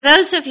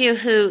Those of you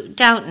who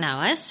don't know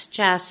us,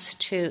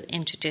 just to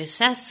introduce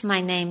us, my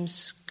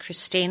name's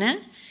Christina,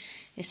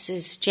 this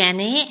is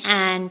Jenny,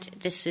 and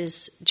this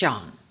is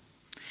John.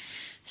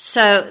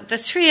 So the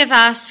three of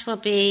us will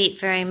be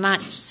very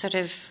much sort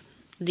of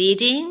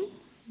leading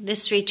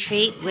this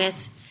retreat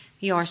with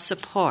your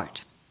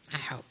support, I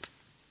hope.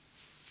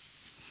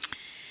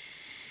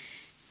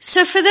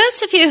 So for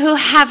those of you who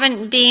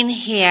haven't been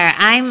here,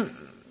 I'm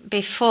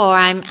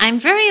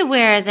very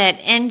aware that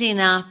ending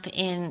up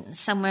in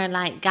somewhere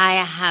like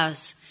Gaia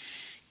House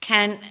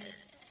can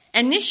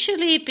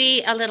initially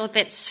be a little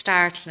bit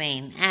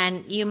startling,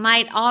 and you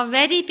might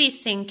already be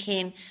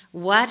thinking,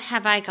 what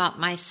have I got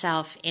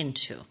myself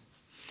into?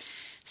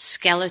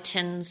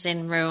 Skeletons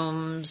in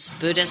rooms,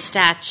 Buddha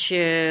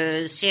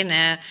statues,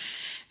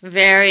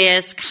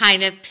 various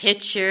kind of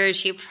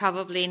pictures you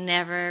probably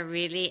never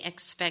really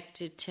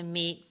expected to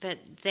meet, but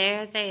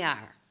there they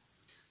are.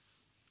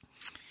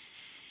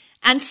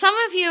 And some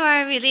of you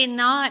are really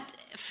not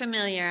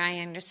familiar, I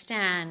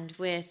understand,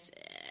 with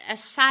a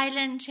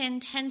silent,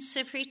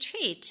 intensive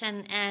retreat.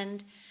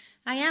 And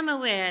I am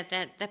aware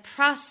that the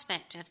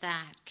prospect of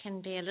that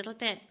can be a little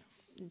bit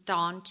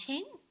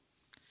daunting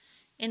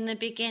in the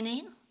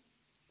beginning.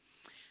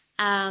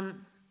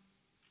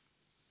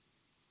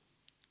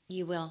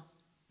 You will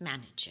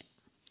manage it.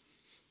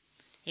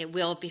 It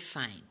will be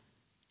fine.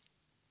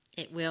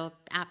 It will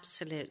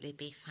absolutely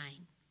be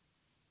fine.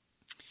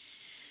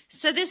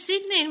 So this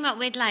evening what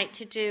we'd like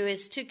to do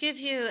is to give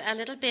you a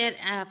little bit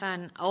of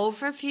an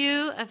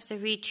overview of the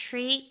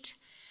retreat,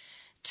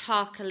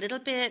 talk a little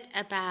bit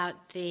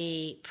about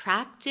the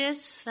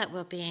practice that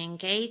we'll be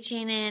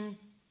engaging in,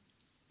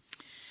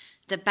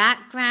 the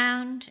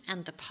background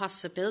and the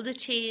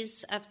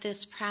possibilities of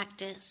this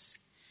practice.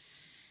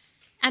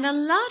 And a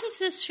lot of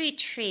this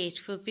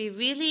retreat will be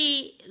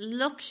really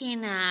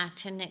looking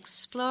at and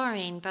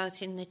exploring,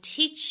 both in the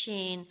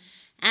teaching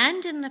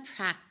and in the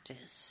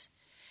practice,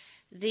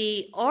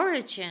 the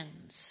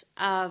origins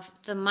of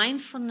the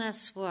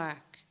mindfulness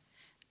work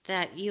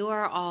that you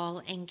are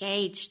all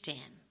engaged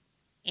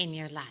in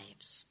your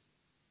lives.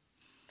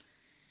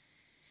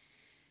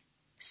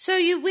 So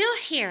you will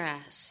hear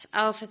us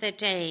over the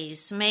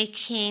days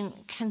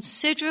making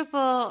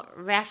considerable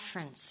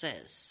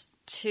references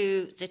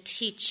to the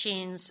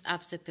teachings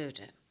of the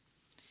Buddha.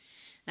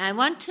 Now, I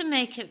want to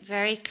make it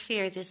very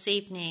clear this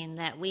evening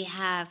that we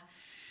have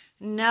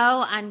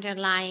no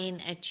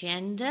underlying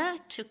agenda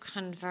to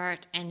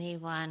convert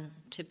anyone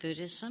to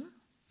Buddhism.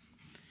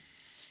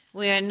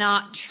 We are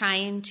not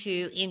trying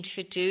to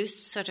introduce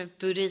sort of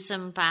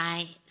Buddhism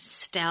by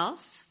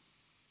stealth.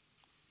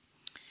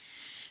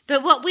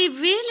 But what we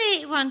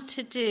really want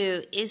to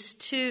do is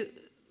to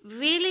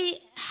really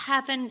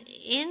have an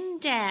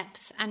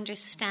in-depth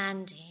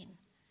understanding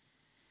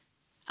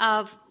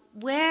of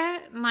where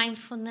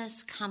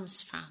mindfulness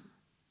comes from,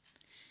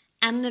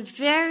 and the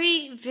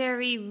very,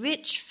 very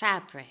rich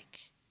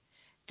fabric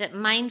that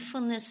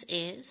mindfulness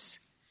is,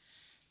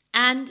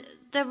 and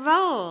the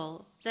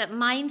role that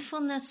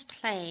mindfulness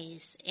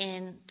plays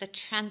in the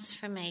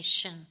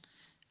transformation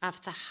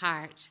of the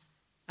heart,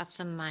 of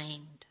the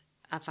mind,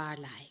 of our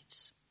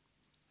lives.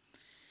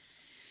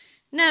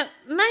 Now,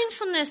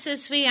 mindfulness,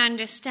 as we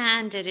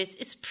understand it,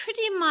 is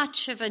pretty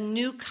much of a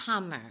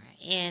newcomer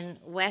in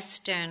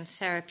Western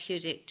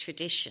therapeutic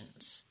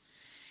traditions.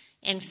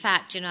 In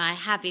fact, I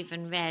have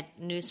even read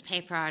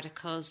newspaper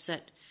articles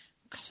that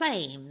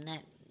claim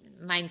that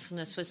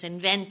mindfulness was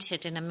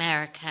invented in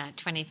America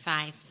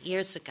 25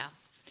 years ago.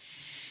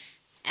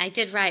 I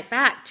did write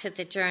back to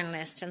the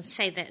journalist and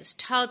say that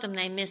told them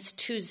they missed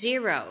 2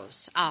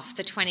 zeros off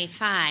the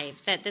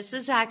 25, that this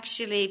is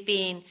actually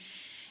being...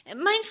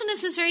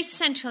 Mindfulness is very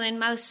central in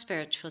most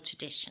spiritual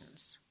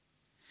traditions.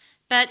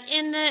 But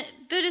in the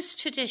Buddhist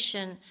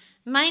tradition,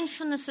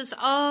 mindfulness has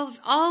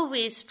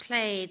always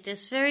played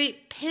this very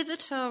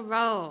pivotal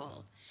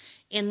role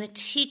in the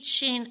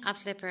teaching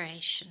of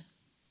liberation.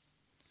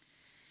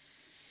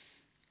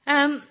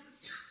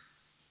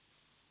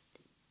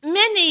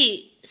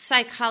 Many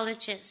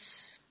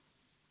psychologists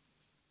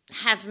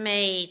have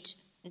made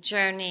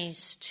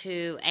journeys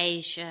to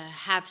Asia,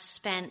 have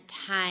spent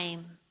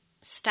time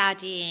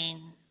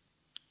studying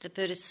the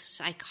Buddhist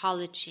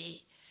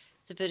psychology,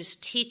 the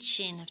Buddhist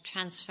teaching of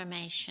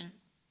transformation.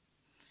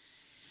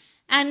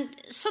 And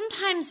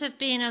sometimes have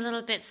been a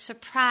little bit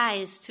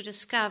surprised to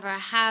discover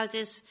how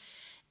this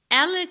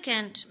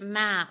elegant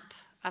map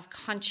of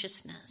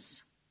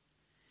consciousness,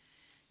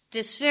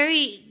 this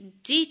very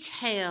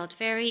detailed,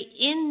 very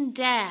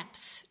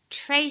in-depth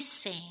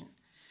tracing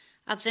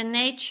of the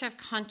nature of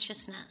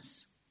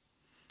consciousness,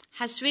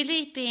 has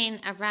really been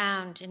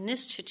around, in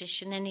this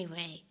tradition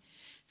anyway,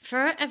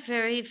 for a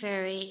very,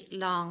 very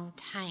long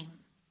time.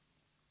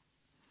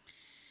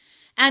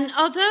 And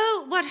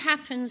although what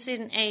happens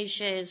in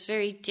Asia is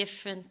very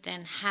different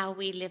than how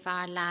we live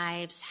our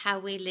lives, how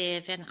we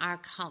live in our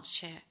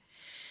culture,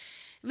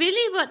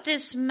 really what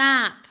this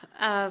map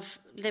of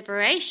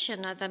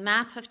liberation or the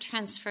map of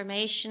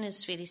transformation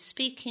is really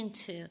speaking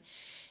to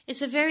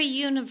is a very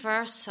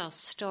universal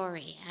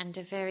story and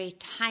a very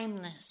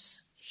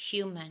timeless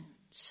human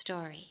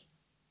story.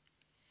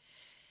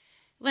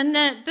 When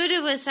the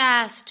Buddha was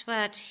asked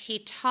what he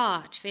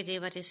taught, really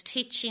what his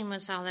teaching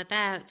was all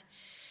about,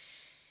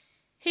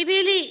 he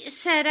really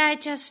said, I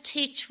just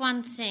teach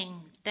one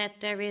thing,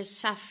 that there is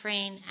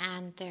suffering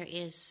and there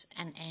is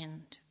an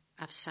end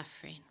of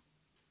suffering.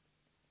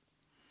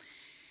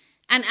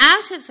 And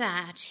out of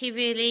that, he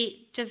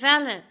really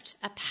developed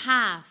a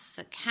path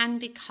that can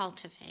be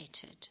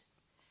cultivated,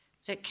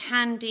 that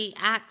can be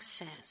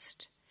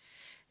accessed,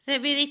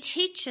 that really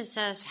teaches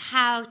us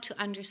how to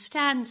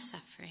understand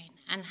suffering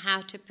and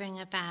how to bring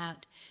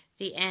about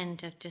the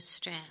end of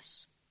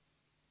distress.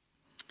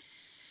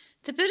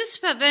 The Buddha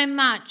spoke very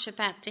much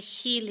about the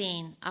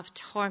healing of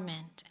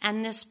torment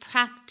and this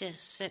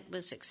practice that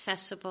was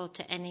accessible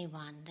to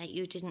anyone, that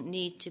you didn't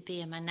need to be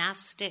a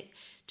monastic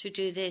to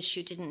do this,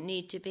 you didn't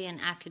need to be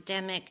an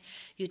academic,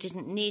 you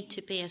didn't need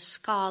to be a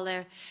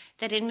scholar,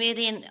 that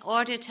in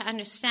order to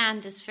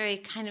understand this very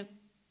kind of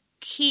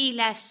key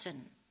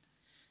lesson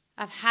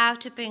of how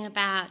to bring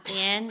about the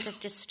end of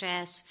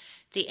distress,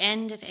 the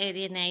end of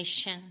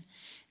alienation,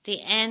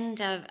 the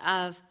end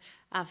of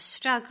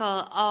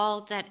struggle,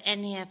 all that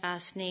any of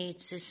us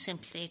needs is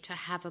simply to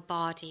have a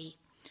body,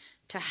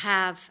 to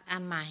have a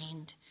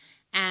mind,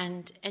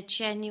 and a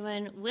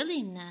genuine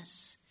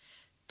willingness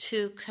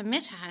to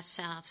commit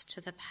ourselves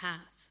to the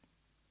path.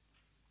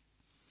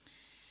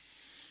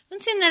 One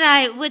thing that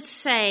I would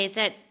say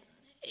that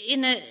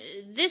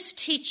this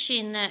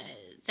teaching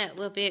that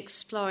we'll be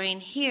exploring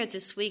here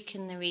this week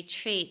in the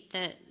retreat,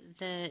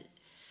 the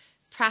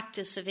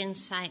practice of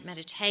insight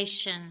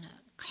meditation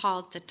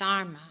called the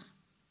Dharma.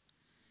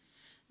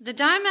 The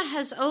Dharma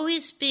has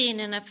always been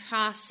in a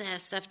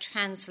process of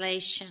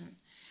translation,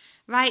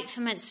 right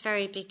from its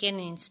very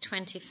beginnings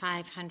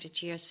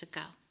 2,500 years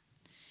ago.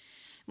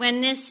 When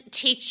this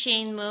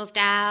teaching moved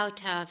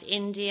out of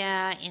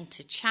India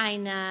into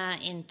China,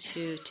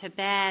 into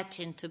Tibet,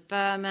 into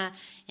Burma,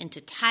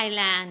 into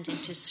Thailand,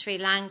 into Sri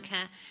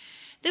Lanka,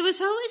 there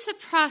was always a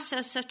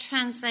process of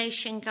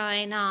translation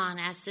going on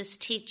as this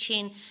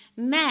teaching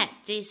met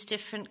these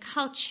different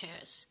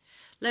cultures,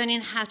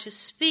 learning how to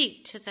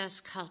speak to those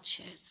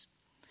cultures.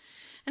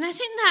 And I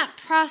think that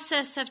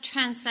process of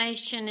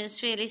translation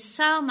is really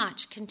so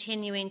much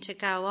continuing to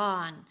go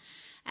on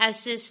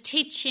as this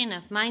teaching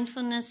of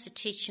mindfulness, the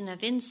teaching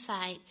of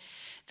insight,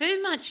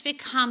 very much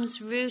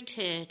becomes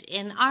rooted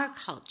in our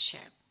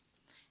culture.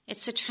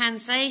 It's a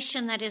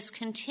translation that is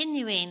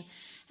continuing,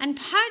 and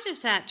part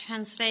of that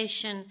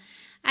translation,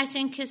 I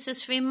think, is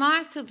this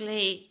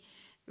remarkably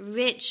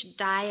rich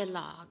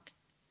dialogue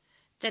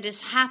that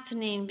is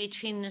happening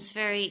between this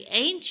very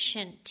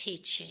ancient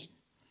teaching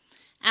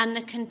and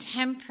the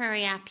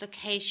contemporary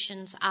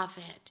applications of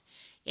it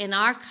in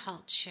our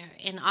culture,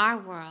 in our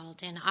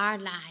world, in our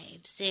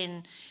lives,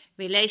 in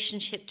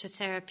relationship to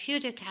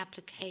therapeutic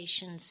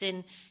applications,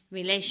 in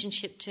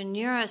relationship to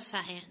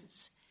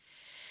neuroscience.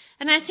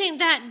 And I think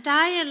that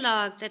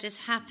dialogue that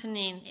is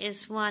happening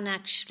is one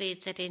actually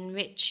that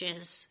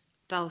enriches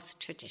both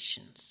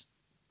traditions.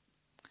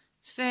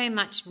 It's very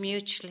much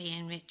mutually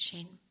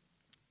enriching.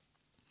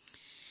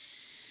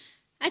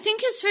 I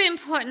think it's very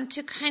important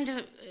to kind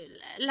of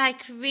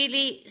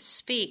really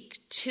speak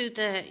to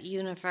the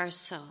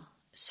universal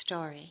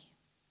story.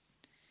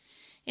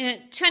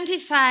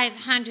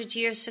 2,500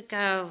 years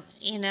ago,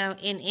 in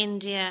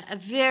India, a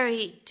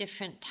very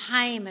different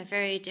time, a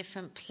very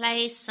different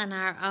place than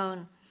our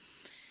own.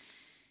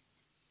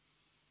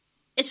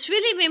 It's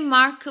really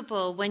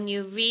remarkable when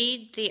you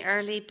read the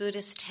early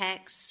Buddhist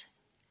texts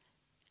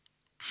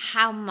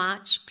how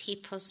much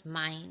people's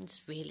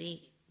minds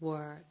really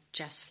were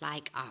just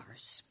like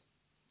ours.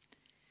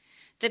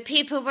 The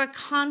people were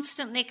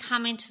constantly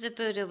coming to the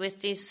Buddha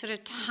with these sort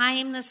of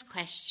timeless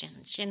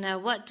questions.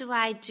 What do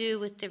I do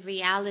with the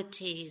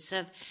realities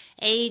of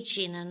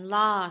aging and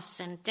loss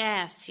and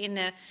death?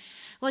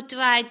 What do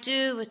I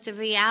do with the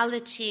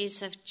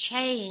realities of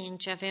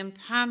change, of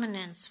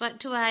impermanence? What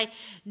do I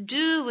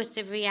do with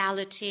the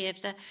reality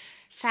of the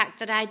fact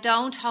that I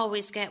don't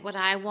always get what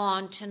I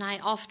want and I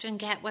often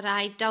get what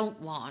I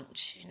don't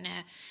want?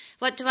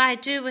 What do I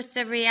do with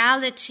the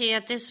reality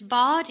of this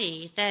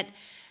body that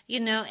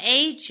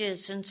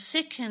ages and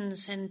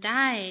sickens and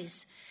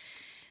dies?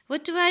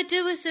 What do I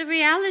do with the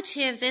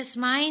reality of this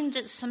mind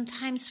that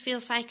sometimes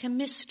feels like a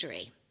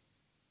mystery?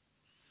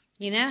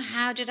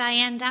 How did I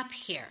end up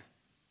here?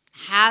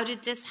 How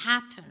did this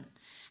happen?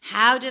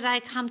 How did I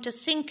come to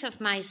think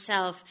of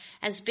myself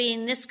as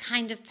being this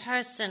kind of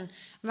person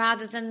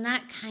rather than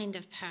that kind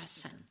of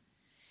person?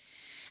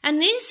 And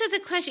these are the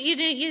questions.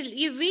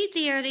 You read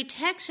the early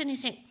text and you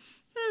think,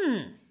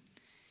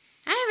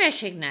 I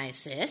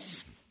recognize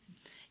this.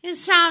 It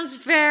sounds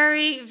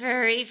very,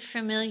 very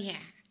familiar.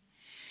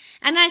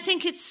 And I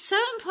think it's so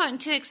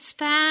important to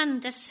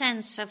expand the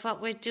sense of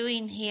what we're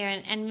doing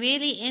here and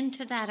really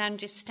into that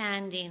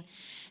understanding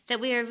that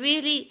we are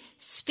really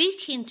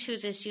speaking to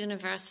this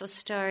universal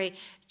story,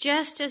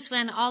 just as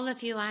when all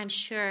of you, I'm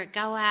sure,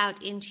 go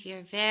out into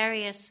your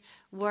various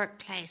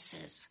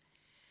workplaces.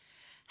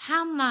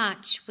 how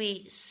much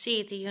we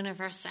see the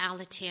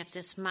universality of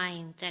this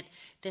mind, that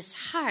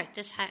this heart,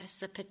 this has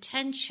the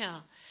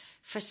potential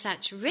for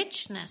such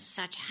richness,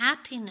 such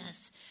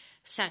happiness,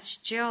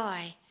 such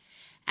joy,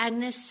 and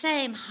this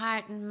same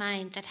heart and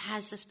mind that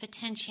has this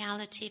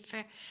potentiality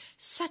for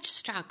such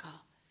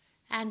struggle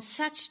and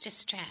such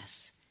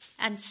distress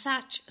and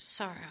such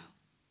sorrow.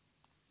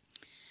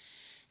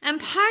 And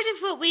part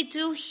of what we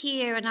do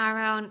here in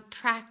our own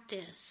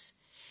practice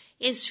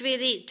is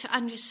really to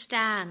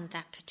understand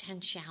that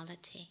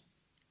potentiality,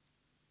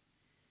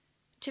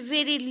 to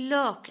really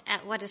look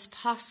at what is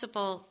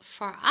possible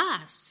for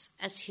us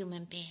as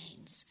human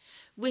beings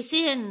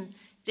within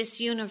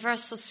this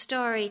universal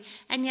story,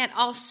 and yet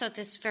also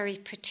this very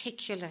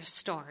particular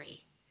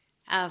story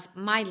of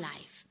my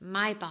life,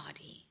 my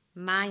body,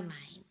 my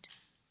mind.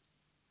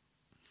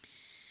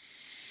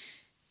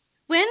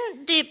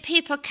 When the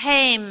people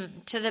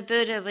came to the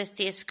Buddha with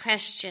these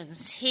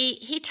questions,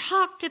 he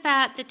talked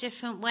about the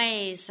different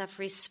ways of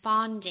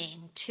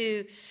responding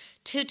to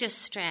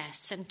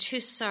distress and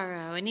to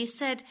sorrow. And he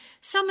said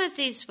some of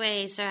these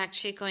ways are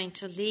actually going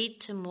to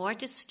lead to more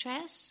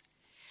distress,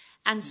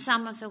 and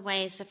some of the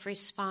ways of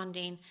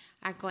responding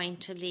are going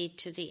to lead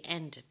to the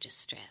end of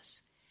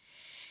distress.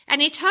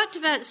 And he talked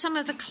about some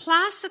of the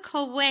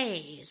classical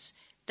ways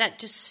that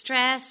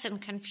distress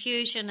and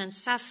confusion and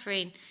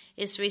suffering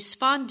is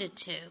responded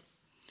to.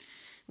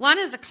 One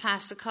of the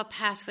classical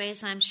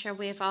pathways I'm sure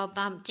we've all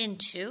bumped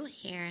into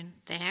here and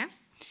there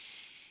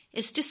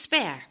is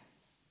despair,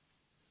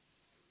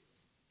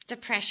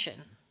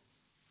 depression.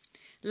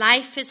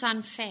 Life is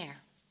unfair.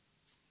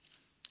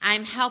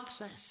 I'm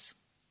helpless.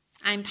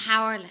 I'm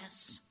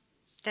powerless.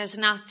 There's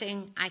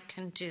nothing I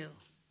can do.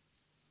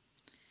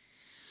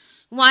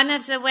 One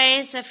of the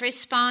ways of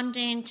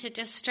responding to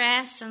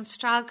distress and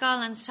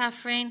struggle and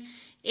suffering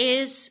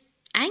is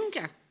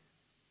anger,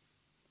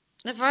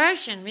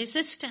 aversion,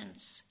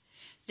 resistance.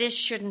 This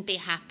shouldn't be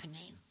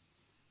happening.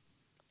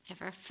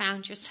 Ever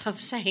found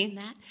yourself saying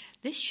that?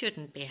 This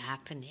shouldn't be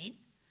happening.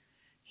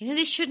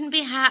 This shouldn't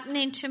be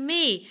happening to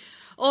me.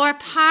 Or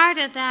part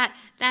of that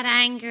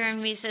anger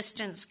and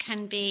resistance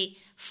can be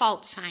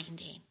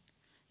fault-finding.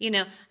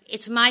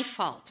 It's my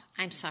fault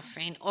I'm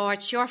suffering, or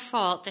it's your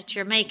fault that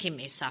you're making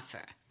me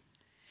suffer.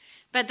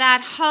 But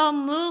that whole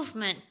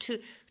movement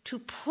to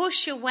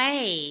push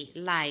away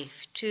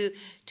life, to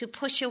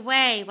push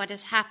away what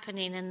is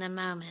happening in the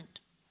moment.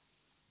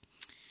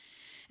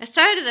 A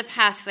third of the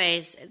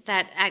pathways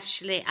that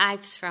actually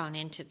I've thrown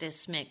into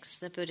this mix,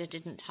 the Buddha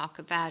didn't talk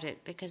about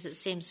it because it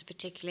seems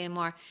particularly a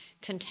more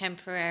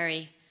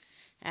contemporary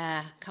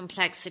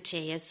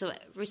complexity, is the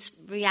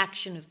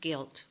reaction of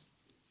guilt.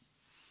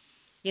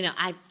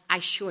 I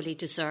surely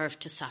deserve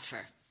to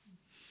suffer.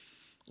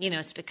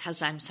 It's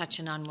because I'm such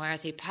an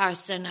unworthy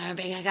person, or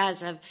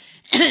because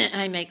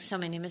I make so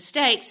many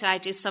mistakes, or I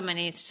do so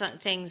many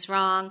things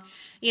wrong.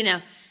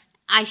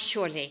 I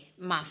surely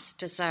must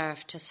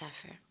deserve to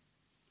suffer.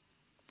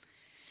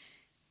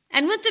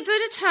 And what the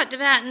Buddha talked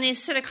about in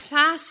these sort of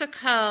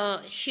classical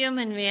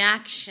human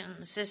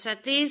reactions is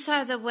that these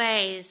are the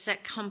ways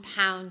that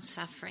compound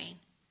suffering.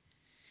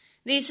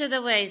 These are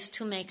the ways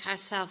to make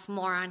ourselves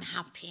more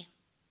unhappy.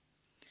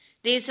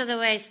 These are the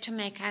ways to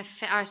make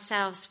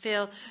ourselves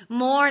feel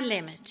more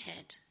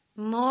limited,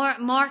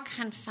 more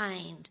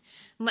confined,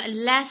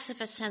 less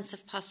of a sense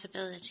of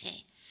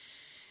possibility.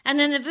 And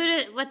then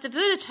what the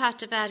Buddha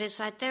talked about is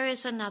that there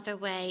is another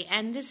way,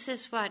 and this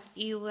is what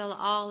you will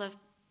all have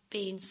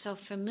been so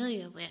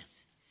familiar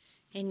with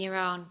in your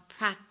own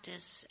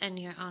practice and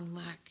your own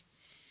work.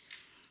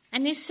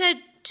 And he said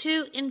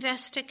to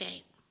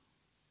investigate,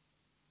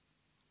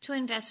 to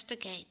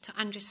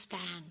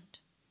understand,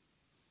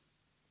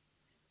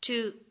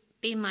 to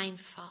be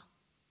mindful,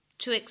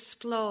 to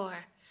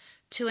explore,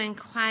 to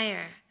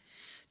inquire,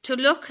 to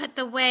look at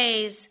the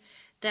ways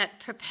that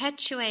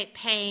perpetuate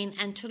pain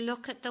and to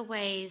look at the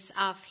ways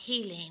of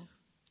healing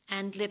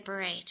and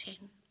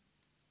liberating.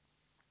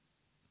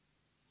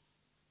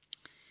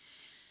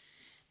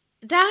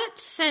 That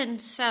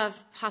sense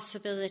of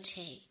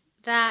possibility,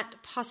 that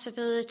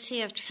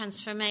possibility of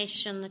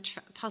transformation, the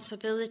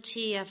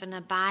possibility of an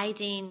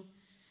abiding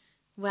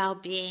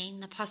well-being,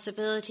 the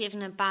possibility of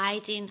an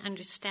abiding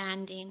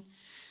understanding,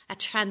 a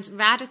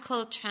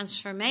radical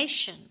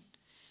transformation,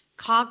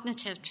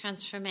 cognitive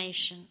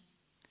transformation.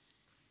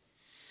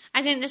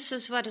 I think this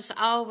is what has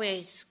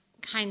always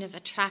kind of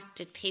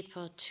attracted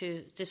people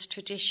to this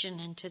tradition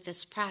and to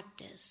this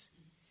practice.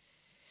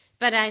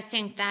 But I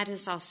think that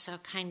is also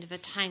kind of a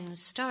timeless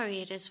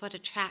story. It is what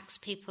attracts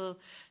people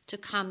to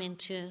come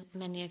into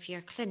many of your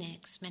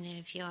clinics, many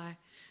of your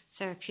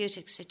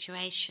therapeutic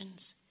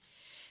situations.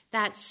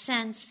 That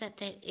sense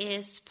that it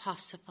is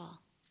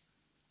possible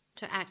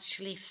to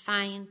actually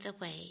find the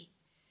way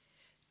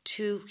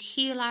to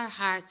heal our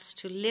hearts,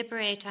 to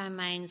liberate our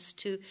minds,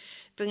 to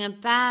bring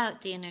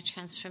about the inner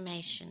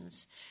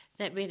transformations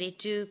that really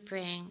do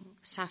bring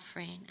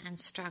suffering and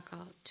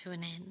struggle to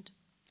an end.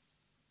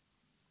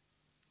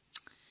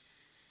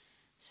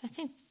 So I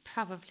think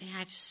probably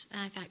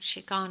I've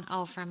actually gone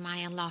over my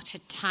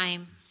allotted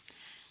time.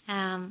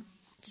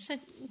 So,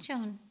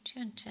 John, do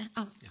you want to...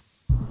 Oh, yeah.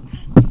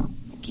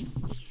 Give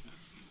you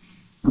this.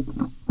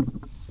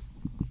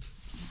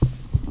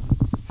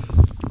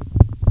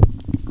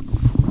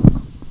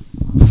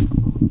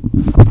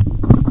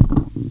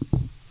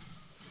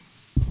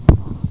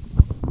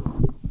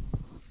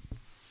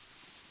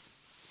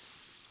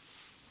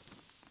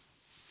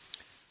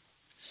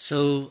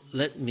 So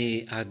let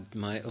me add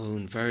my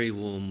own very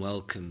warm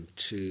welcome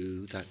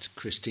to that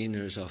Christina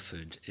has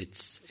offered.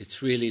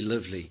 It's really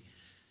lovely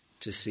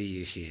to see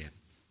you here.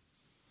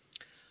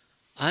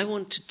 I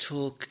want to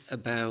talk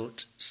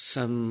about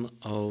some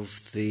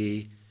of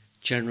the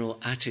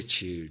general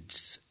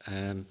attitudes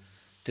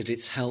that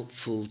it's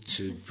helpful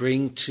to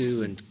bring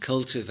to and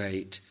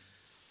cultivate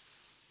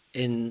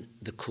in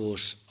the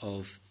course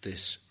of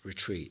this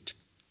retreat.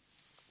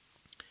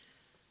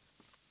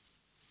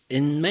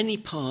 In many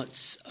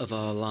parts of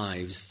our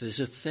lives, there's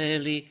a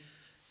fairly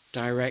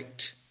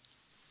direct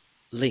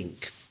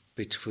link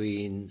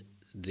between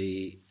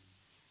the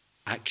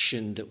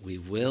action that we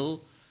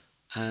will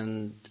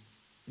and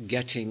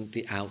getting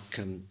the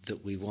outcome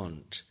that we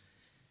want.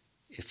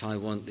 If I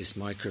want this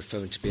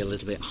microphone to be a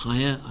little bit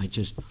higher, I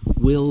just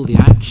will the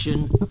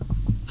action,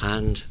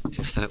 and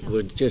if that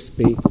would just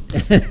be,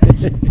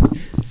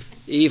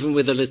 even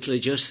with a little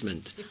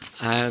adjustment,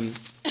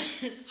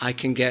 I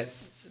can get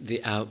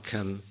the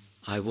outcome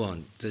I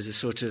want. There's a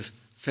sort of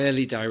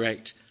fairly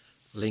direct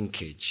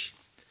linkage.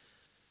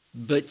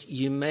 But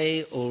you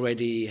may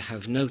already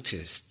have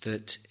noticed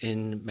that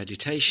in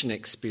meditation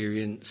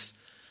experience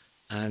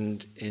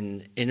and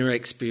in inner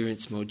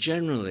experience more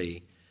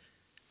generally,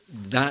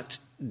 that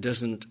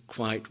doesn't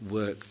quite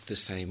work the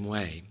same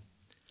way.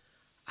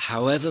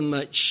 However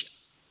much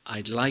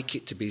I'd like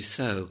it to be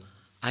so,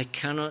 I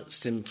cannot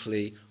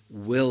simply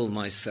will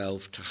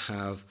myself to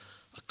have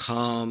a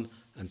calm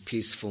and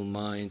peaceful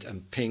mind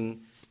and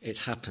ping, it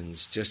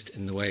happens, just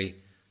in the way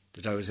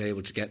that I was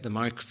able to get the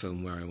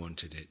microphone where I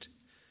wanted it.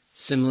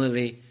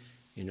 Similarly,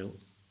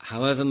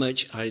 however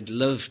much I'd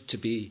love to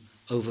be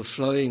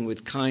overflowing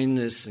with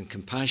kindness and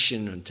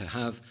compassion and to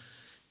have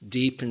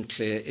deep and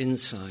clear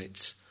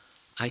insights,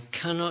 I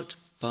cannot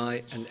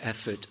by an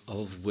effort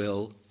of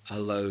will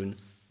alone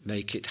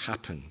make it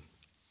happen.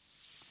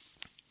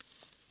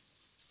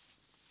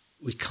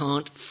 We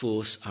can't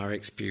force our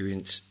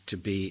experience to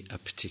be a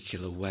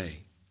particular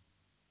way.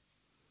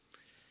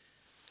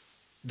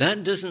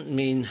 That doesn't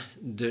mean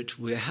that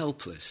we're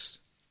helpless,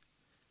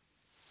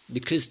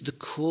 because the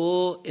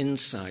core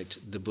insight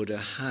the Buddha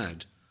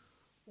had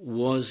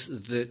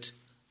was that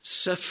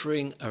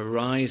suffering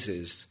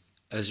arises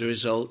as a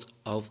result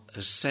of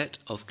a set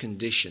of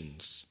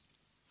conditions,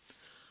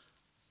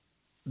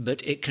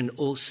 but it can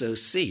also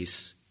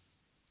cease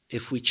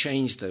if we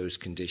change those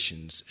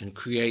conditions and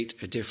create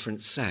a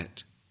different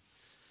set.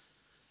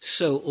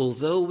 So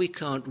although we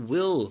can't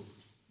will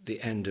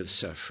the end of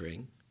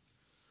suffering,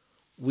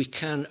 we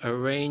can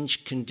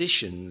arrange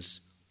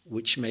conditions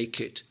which make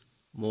it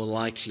more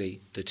likely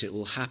that it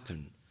will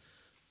happen.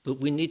 But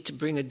we need to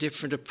bring a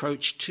different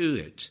approach to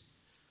it.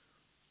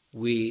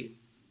 We,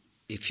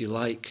 if you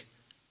like,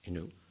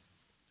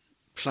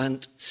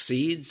 plant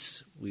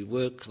seeds. We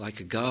work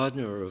like a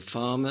gardener or a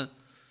farmer.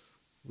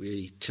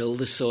 We till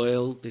the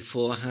soil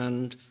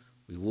beforehand.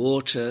 We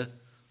water.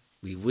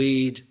 We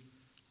weed.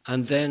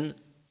 And then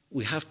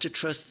we have to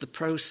trust the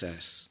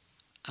process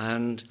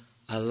and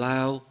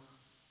allow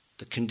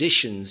the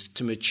conditions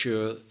to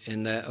mature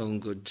in their own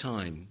good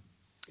time,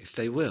 if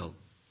they will.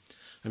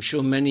 I'm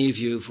sure many of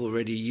you have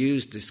already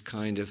used this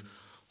kind of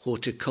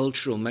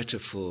horticultural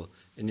metaphor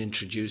in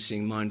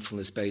introducing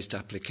mindfulness-based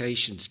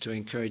applications to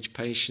encourage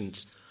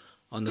patience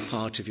on the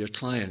part of your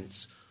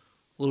clients.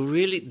 Well,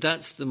 really,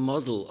 that's the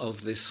model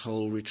of this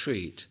whole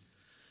retreat,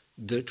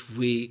 that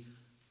we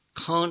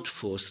can't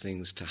force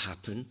things to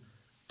happen,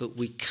 but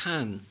we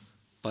can,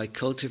 by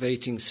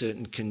cultivating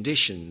certain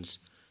conditions,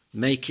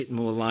 make it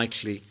more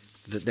likely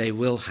that they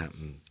will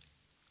happen.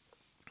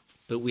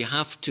 But we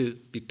have to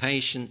be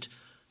patient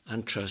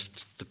and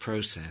trust the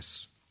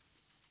process.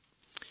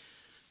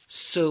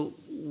 So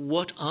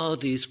what are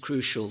these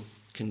crucial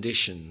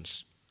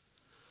conditions?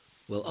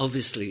 Well,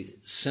 obviously,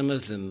 some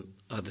of them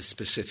are the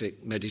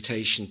specific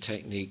meditation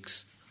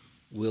techniques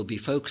we'll be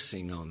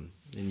focusing on,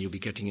 and you'll be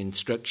getting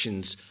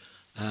instructions,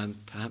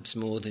 perhaps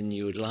more than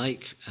you would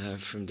like,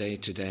 from day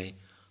to day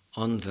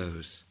on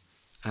those.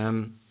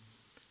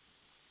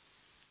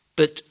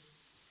 But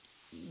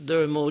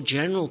there are more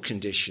general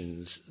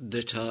conditions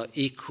that are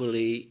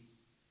equally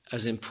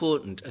as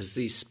important as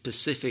these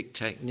specific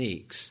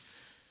techniques.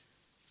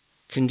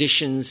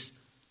 Conditions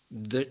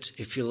that,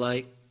 if you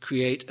like,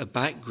 create a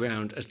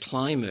background, a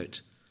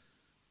climate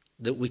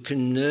that we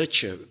can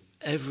nurture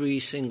every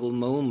single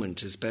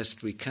moment as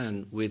best we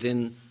can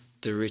within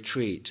the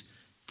retreat,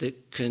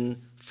 that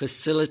can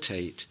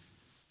facilitate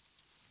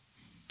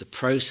the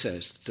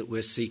process that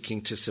we're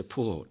seeking to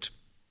support.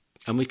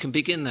 And we can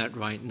begin that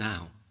right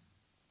now.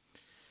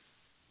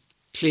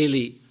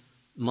 Clearly,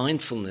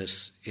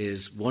 mindfulness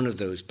is one of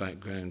those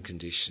background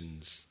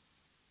conditions.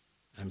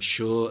 I'm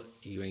sure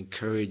you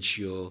encourage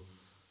your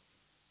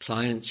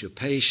clients, your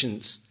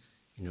patients,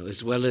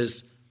 as well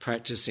as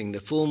practicing the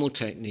formal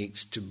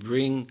techniques, to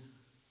bring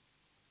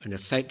an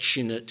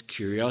affectionate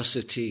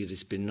curiosity,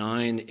 this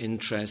benign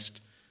interest,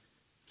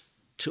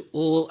 to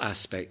all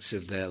aspects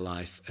of their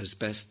life as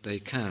best they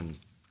can.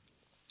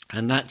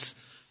 And that's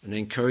an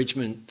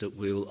encouragement that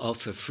we will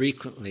offer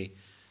frequently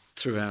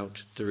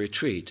throughout the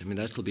retreat. I mean,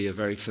 that'll be a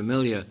very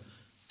familiar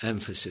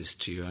emphasis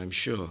to you, I'm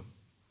sure.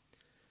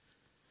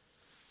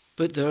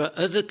 But there are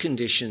other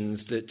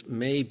conditions that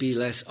may be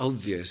less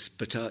obvious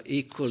but are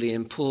equally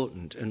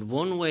important. And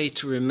one way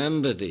to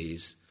remember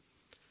these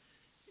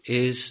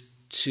is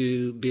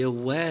to be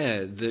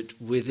aware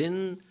that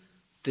within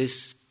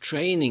this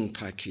training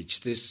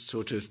package, this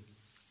sort of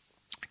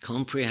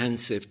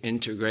comprehensive,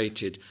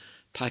 integrated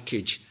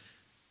package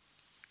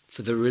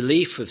for the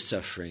relief of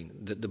suffering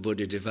that the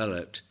Buddha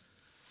developed,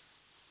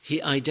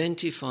 he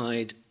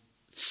identified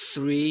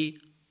 3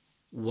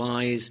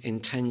 wise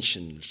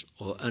intentions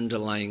or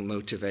underlying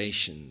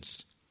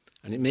motivations.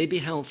 And it may be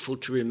helpful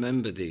to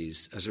remember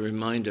these as a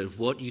reminder of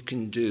what you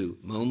can do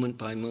moment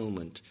by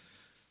moment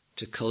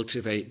to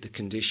cultivate the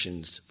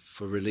conditions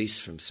for release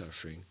from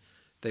suffering.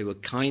 They were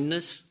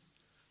kindness,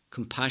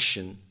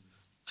 compassion,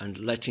 and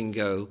letting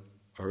go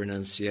or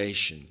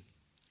renunciation.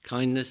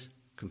 Kindness,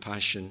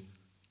 compassion,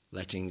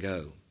 letting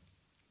go.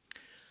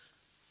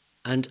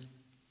 And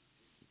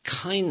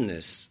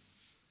kindness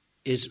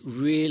is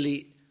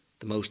really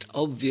the most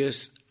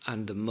obvious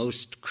and the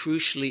most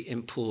crucially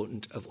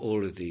important of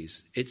all of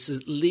these. It's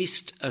at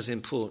least as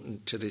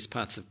important to this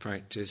path of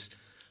practice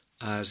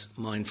as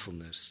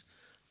mindfulness.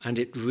 And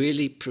it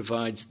really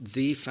provides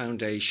the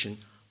foundation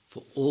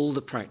for all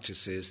the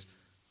practices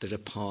that are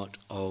part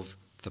of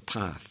the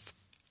path.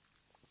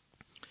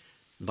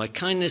 By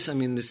kindness, I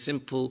mean the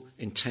simple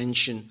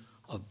intention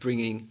of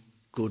bringing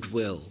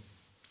goodwill.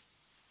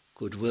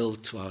 Goodwill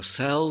to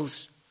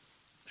ourselves,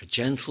 a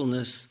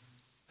gentleness,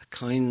 a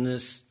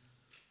kindness,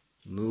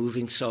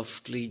 moving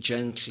softly,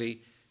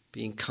 gently,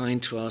 being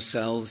kind to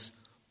ourselves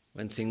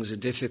when things are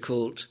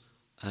difficult,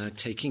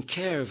 taking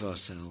care of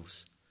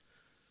ourselves,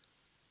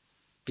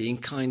 being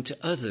kind to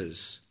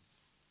others.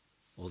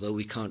 Although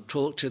we can't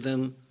talk to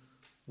them,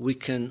 we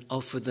can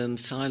offer them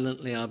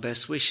silently our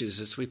best wishes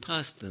as we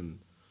pass them.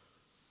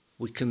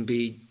 We can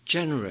be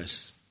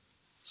generous.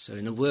 So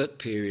in a work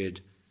period,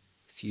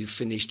 if you've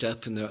finished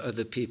up and there are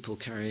other people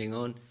carrying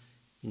on,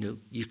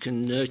 you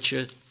can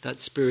nurture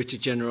that spirit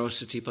of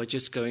generosity by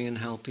just going and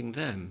helping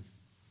them.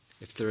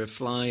 If there are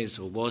flies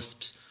or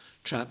wasps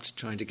trapped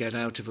trying to get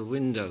out of a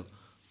window,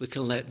 we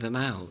can let them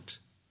out.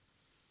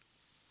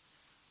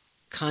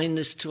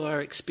 Kindness to our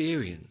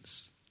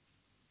experience.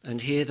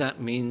 And here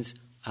that means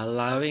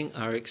allowing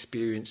our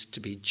experience to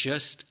be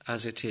just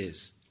as it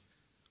is.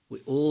 We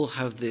all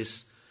have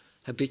this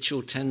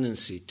habitual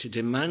tendency to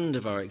demand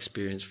of our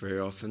experience very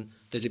often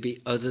that it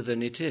be other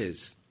than it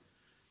is.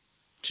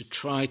 To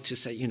try to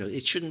say,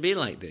 it shouldn't be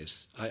like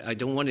this. I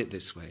don't want it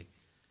this way.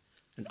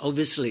 And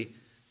obviously,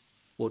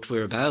 what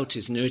we're about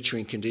is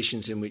nurturing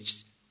conditions in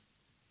which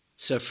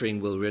suffering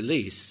will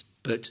release.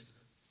 But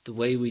the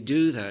way we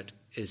do that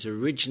is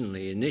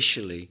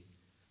initially,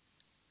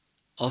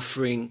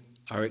 offering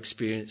our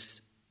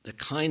experience the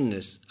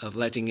kindness of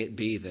letting it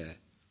be there,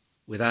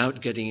 without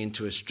getting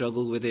into a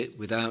struggle with it,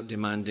 without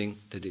demanding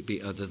that it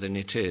be other than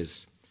it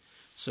is.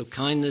 So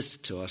kindness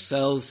to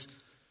ourselves,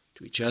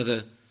 to each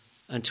other,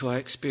 and to our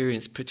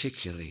experience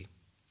particularly.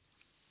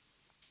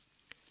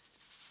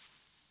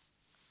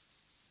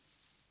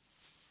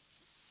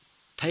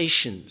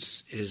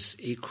 Patience is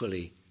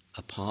equally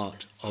a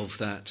part of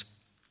that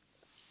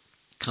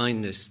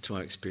kindness to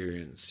our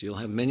experience. You'll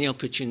have many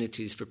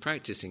opportunities for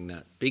practicing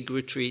that. Big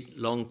retreat,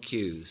 long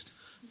queues.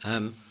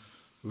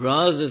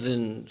 Rather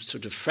than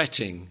sort of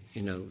fretting,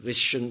 this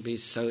shouldn't be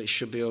so, it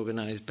should be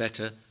organized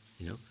better,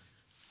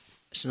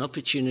 it's an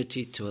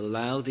opportunity to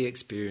allow the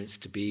experience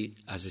to be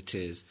as it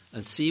is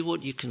and see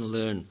what you can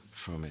learn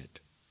from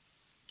it.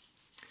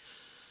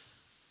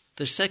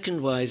 The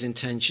second wise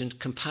intention,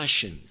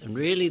 compassion. And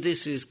really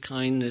this is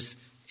kindness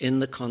in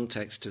the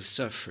context of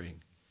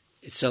suffering.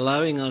 It's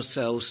allowing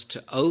ourselves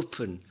to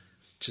open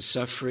to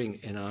suffering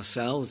in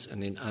ourselves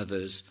and in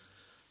others,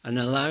 and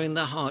allowing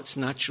the heart's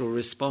natural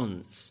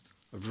response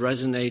of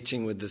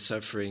resonating with the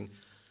suffering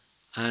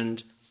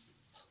and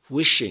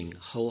wishing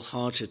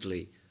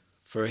wholeheartedly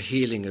for a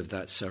healing of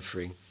that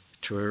suffering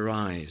to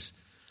arise.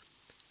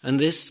 And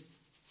this,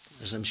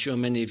 as I'm sure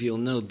many of you will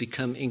know,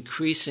 become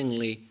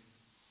increasingly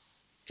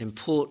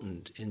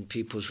important in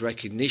people's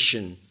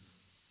recognition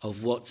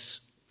of what's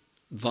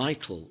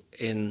vital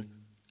in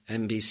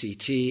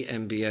MBCT,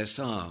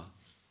 MBSR.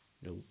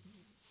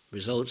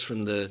 Results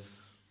from the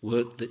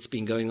work that's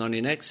been going on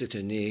in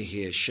Exeter near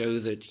here show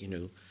that,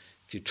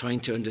 if you're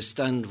trying to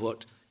understand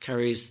what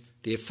carries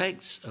the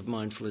effects of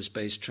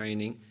mindfulness-based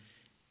training,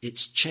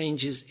 it's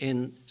changes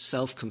in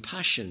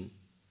self-compassion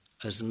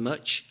as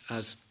much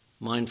as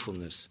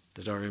mindfulness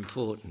that are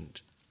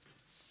important.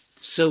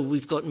 So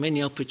we've got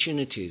many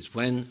opportunities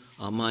when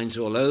our mind's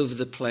all over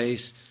the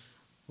place,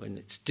 when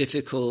it's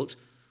difficult,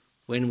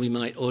 when we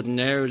might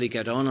ordinarily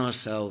get on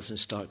ourselves and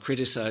start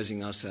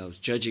criticizing ourselves,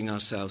 judging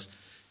ourselves,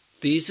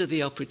 these are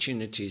the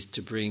opportunities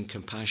to bring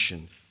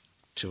compassion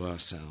to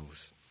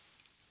ourselves.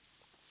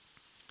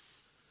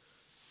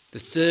 The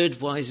third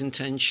wise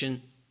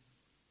intention,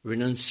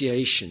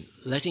 renunciation,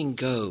 letting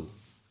go.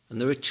 And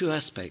there are two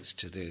aspects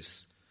to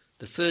this.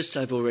 The first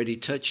I've already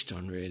touched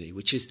on, really,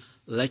 which is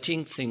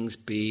letting things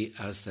be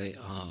as they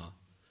are.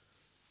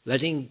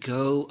 Letting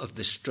go of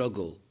the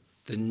struggle,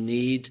 the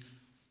need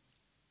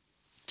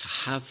to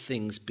have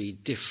things be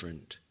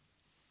different.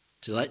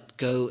 To let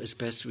go as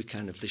best we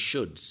can of the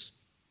shoulds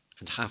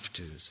and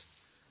have-tos.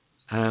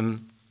 There's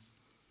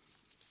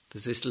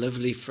this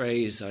lovely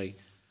phrase I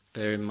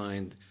bear in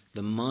mind,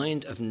 the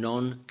mind of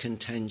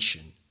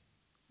non-contention,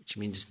 which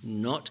means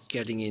not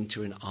getting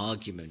into an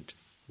argument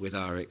with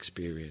our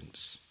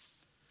experience.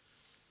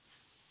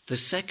 The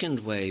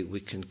second way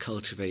we can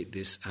cultivate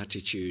this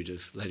attitude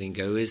of letting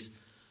go is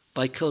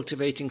by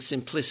cultivating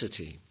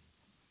simplicity.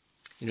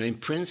 In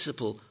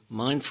principle,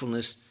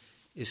 mindfulness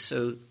is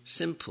so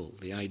simple.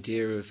 The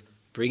idea of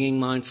bringing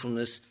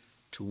mindfulness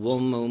to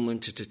one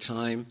moment at a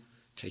time,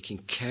 taking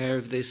care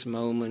of this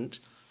moment,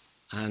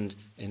 and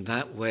in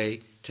that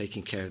way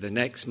taking care of the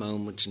next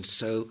moment, and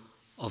so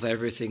of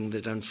everything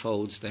that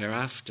unfolds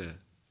thereafter.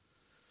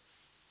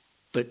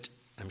 But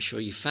I'm sure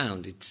you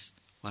found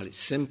while it's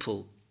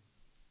simple,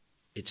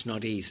 it's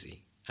not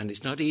easy. And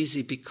it's not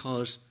easy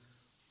because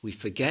we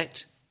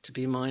forget to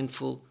be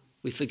mindful,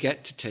 we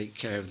forget to take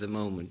care of the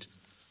moment.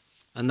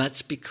 And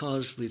that's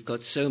because we've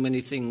got so many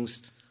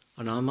things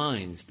on our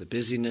minds, the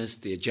busyness,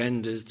 the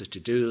agendas, the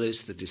to-do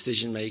list, the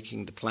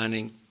decision-making, the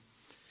planning.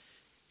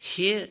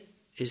 Here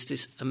is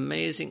this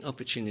amazing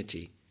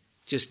opportunity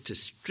just to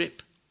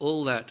strip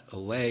all that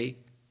away,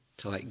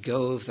 to let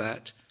go of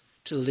that,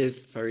 to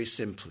live very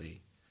simply.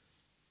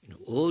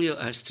 All you're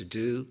asked to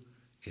do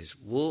is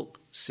walk,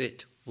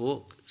 sit,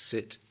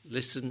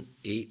 listen,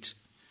 eat,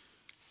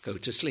 go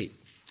to sleep.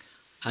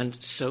 And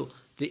so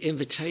the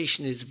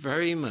invitation is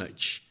very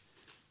much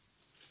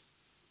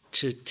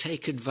to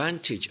take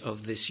advantage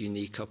of this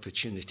unique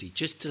opportunity,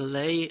 just to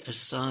lay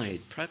aside,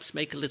 perhaps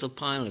make a little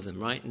pile of them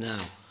right now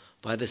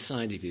by the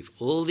side of you,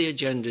 all the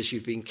agendas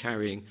you've been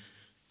carrying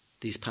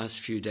these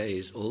past few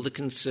days, all the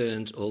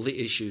concerns, all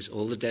the issues,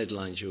 all the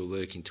deadlines you're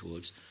working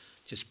towards.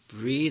 Just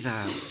breathe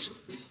out,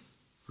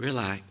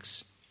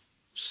 relax,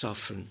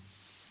 soften,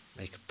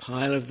 make a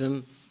pile of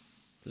them,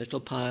 little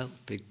pile,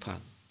 big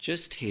pile.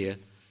 Just here,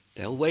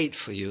 they'll wait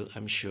for you,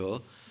 I'm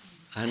sure,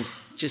 and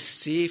just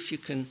see if you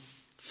can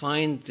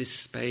find this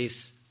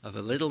space of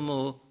a little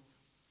more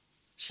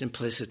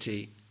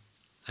simplicity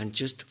and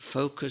just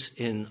focus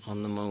in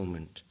on the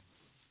moment.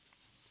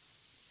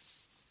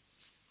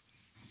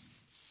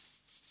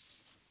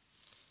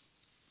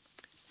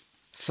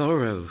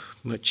 Thoreau,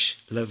 much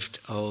loved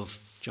of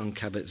John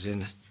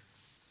Kabat-Zinn,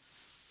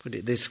 put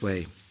it this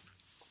way: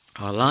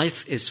 our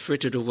life is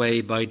frittered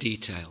away by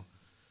detail.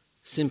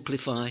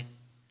 Simplify,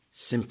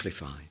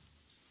 simplify.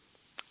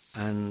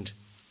 And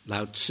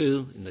Lao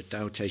Tzu, in the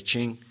Tao Te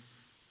Ching,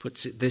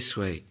 puts it this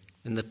way: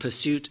 in the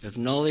pursuit of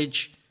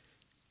knowledge,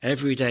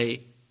 every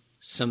day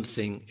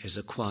something is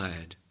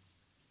acquired.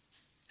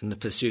 In the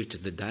pursuit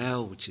of the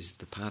Tao, which is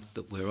the path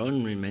that we're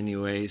on in many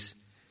ways,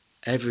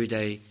 every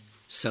day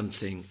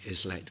something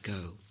is let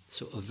go.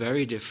 So a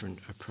very different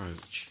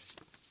approach.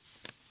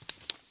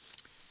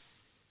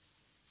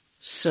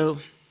 So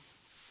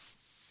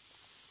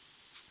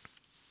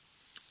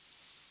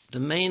the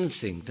main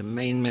thing, the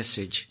main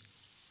message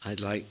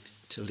I'd like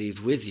to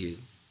leave with you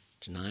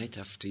tonight,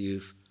 after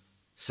you've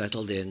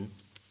settled in,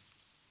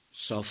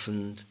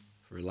 softened,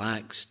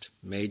 relaxed,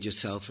 made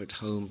yourself at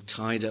home,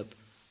 tied up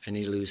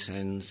any loose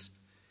ends,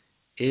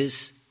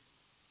 is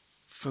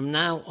from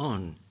now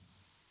on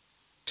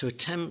to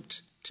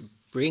attempt to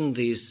bring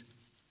these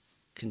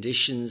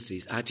conditions,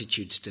 these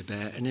attitudes to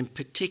bear, and in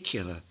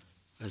particular,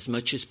 as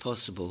much as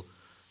possible,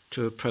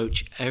 to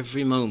approach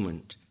every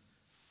moment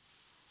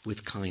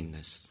with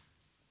kindness.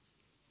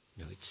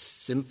 It's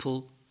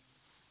simple,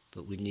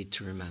 but we need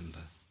to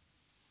remember.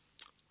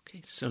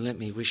 Okay, so let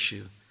me wish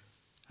you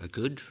a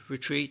good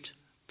retreat,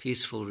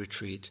 peaceful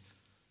retreat,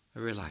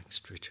 a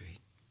relaxed retreat.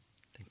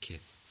 Thank you.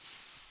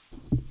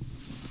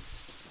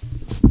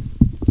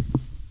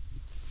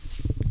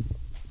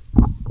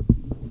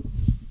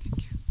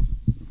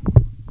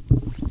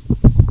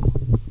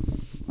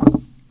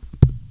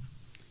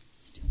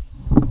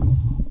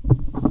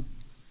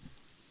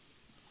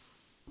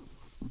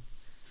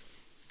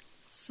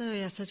 So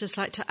yes, I'd just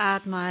like to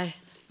add my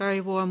very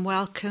warm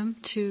welcome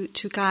to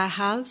Gaia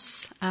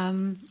House.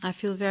 I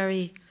feel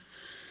very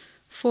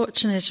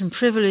fortunate and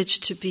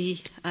privileged to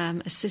be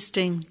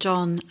assisting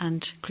John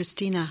and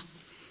Christina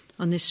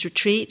on this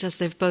retreat, as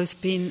they've both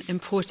been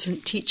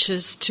important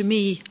teachers to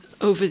me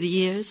over the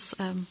years,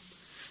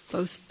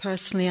 both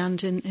personally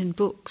and in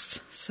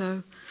books.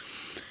 So,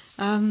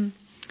 and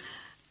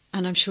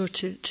I'm sure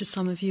to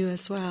some of you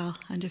as well.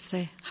 And if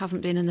they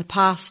haven't been in the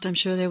past, I'm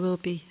sure they will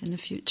be in the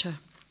future.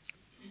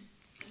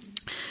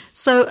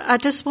 So I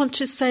just want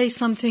to say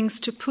some things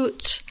to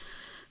put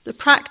the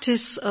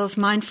practice of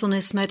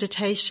mindfulness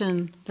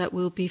meditation that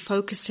we'll be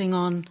focusing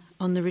on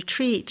the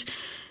retreat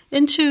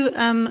into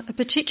a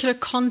particular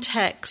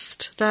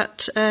context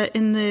that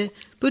in the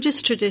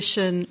Buddhist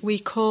tradition we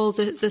call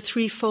the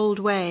threefold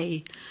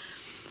way,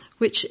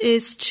 which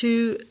is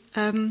to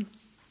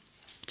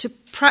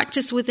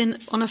practice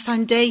on a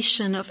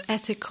foundation of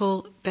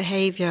ethical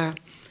behavior.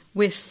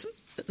 With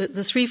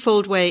the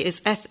threefold way is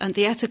and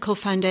the ethical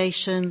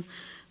foundation,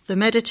 the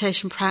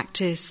meditation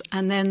practice,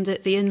 and then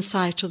the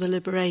insight or the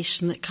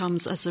liberation that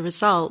comes as a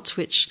result,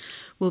 which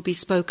will be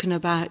spoken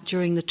about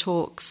during the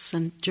talks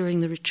and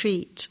during the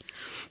retreat.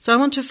 So I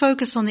want to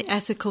focus on the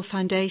ethical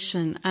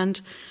foundation.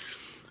 And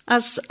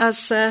as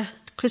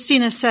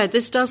Christina said,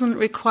 this doesn't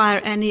require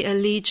any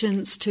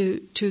allegiance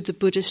to the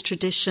Buddhist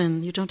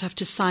tradition. You don't have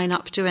to sign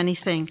up to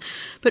anything.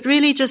 But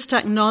really just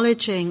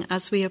acknowledging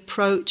as we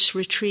approach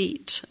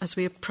retreat, as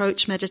we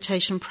approach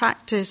meditation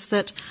practice,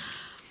 that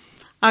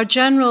our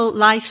general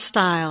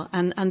lifestyle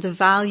and the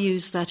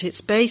values that it's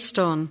based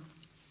on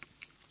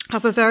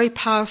have a very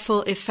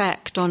powerful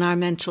effect on our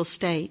mental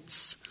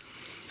states.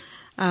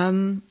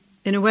 In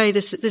a way,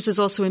 this is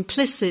also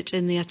implicit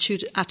in the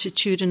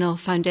attitudinal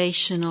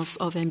foundation of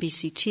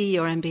MBCT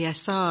or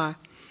MBSR.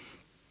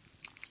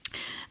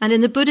 And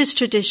in the Buddhist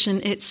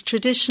tradition, it's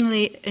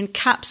traditionally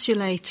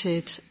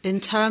encapsulated in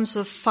terms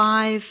of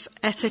 5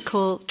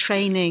 ethical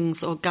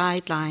trainings or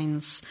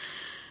guidelines.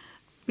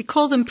 We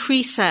call them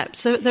precepts,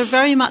 so they're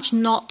very much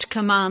not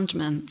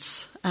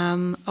commandments.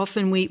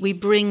 Often we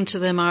bring to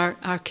them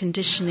our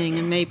conditioning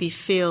and maybe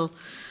feel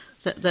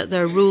that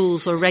they're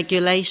rules or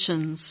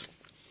regulations.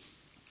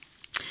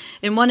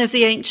 In one of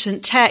the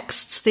ancient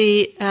texts,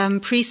 the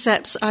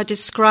precepts are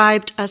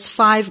described as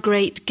 5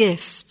 great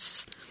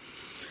gifts,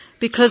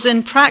 because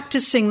in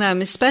practicing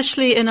them,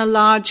 especially in a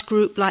large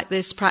group like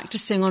this,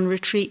 practicing on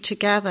retreat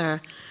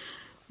together,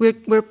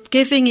 we're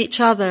giving each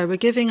other, we're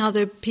giving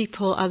other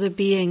people, other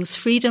beings,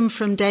 freedom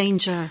from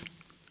danger,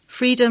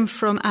 freedom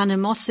from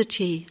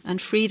animosity,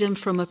 and freedom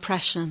from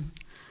oppression.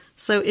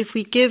 So if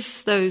we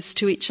give those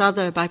to each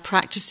other by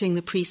practicing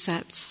the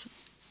precepts,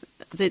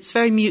 it's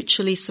very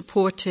mutually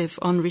supportive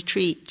on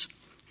retreat.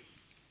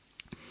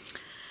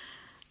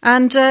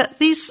 And the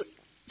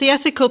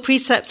ethical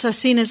precepts are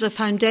seen as a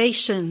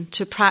foundation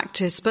to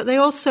practice, but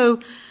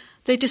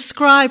they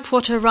describe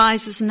what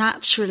arises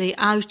naturally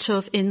out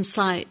of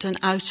insight and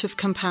out of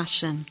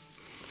compassion.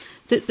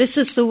 That this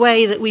is the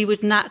way that we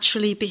would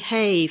naturally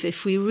behave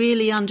if we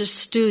really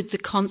understood the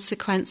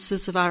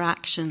consequences of our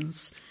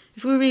actions,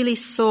 if we really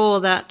saw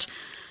that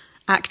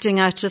acting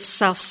out of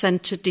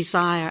self-centered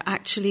desire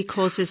actually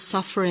causes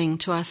suffering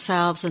to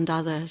ourselves and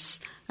others,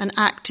 and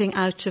acting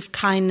out of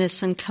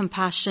kindness and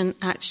compassion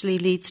actually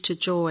leads to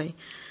joy.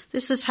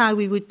 This is how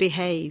we would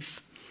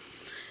behave.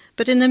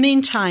 But in the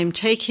meantime,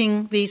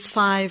 taking these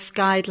 5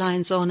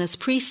 guidelines on as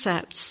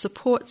precepts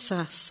supports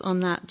us on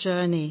that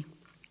journey.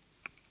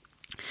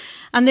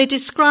 And they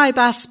describe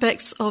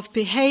aspects of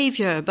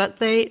behavior, but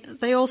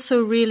they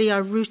also really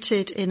are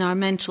rooted in our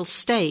mental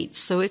states.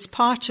 So it's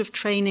part of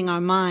training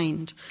our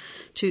mind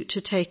to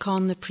take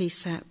on the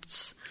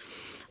precepts.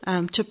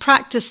 To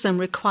practice them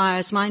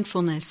requires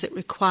mindfulness. It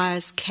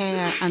requires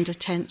care and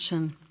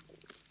attention.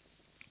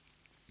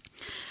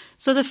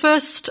 So the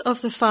first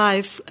of the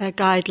 5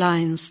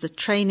 guidelines, the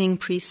training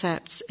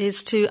precepts,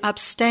 is to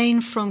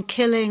abstain from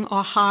killing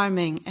or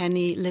harming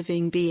any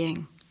living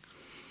being.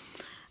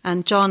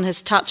 And John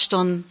has touched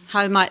on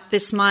how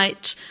this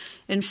might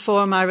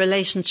inform our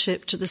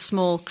relationship to the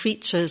small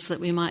creatures that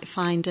we might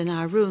find in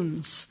our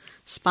rooms,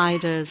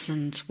 spiders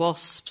and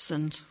wasps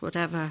and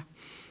whatever.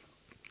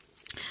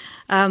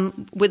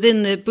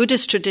 Within the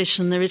Buddhist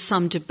tradition, there is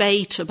some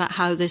debate about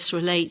how this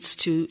relates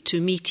to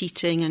meat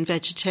eating and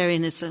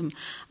vegetarianism.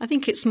 I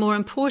think it's more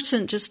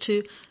important just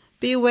to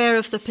be aware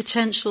of the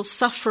potential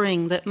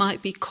suffering that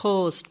might be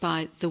caused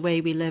by the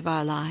way we live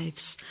our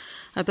lives.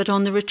 But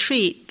on the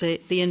retreat,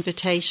 the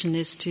invitation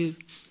is the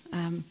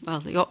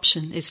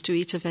option is to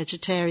eat a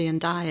vegetarian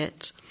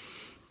diet.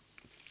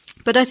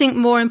 But I think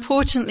more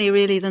importantly,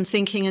 really, than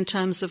thinking in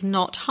terms of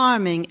not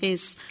harming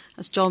is,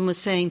 as John was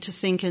saying, to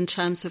think in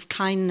terms of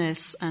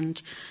kindness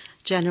and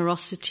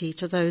generosity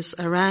to those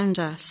around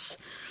us.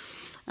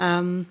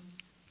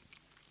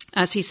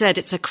 As he said,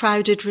 it's a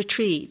crowded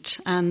retreat,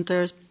 and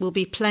there will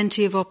be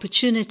plenty of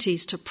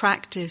opportunities to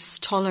practice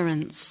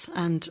tolerance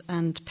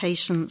and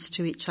patience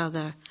to each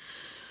other.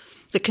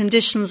 The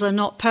conditions are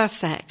not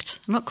perfect.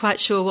 I'm not quite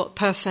sure what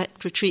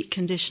perfect retreat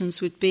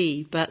conditions would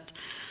be, but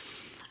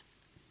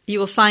you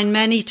will find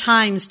many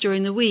times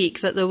during the week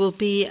that there will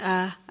be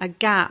a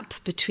gap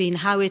between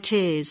how it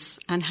is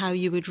and how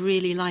you would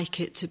really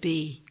like it to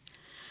be.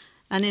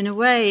 And in a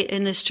way,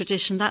 in this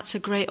tradition, that's a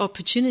great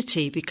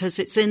opportunity, because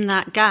it's in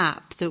that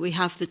gap that we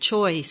have the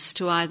choice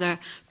to either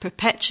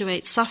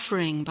perpetuate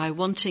suffering by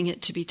wanting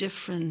it to be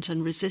different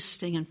and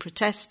resisting and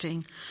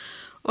protesting,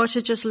 or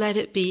to just let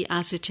it be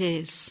as it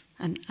is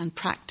and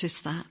practice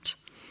that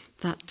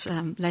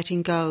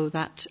letting go,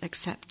 that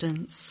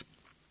acceptance.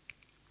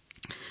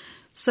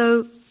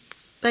 So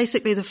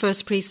basically the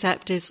first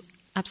precept is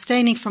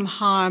abstaining from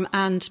harm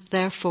and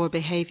therefore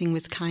behaving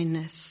with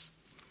kindness.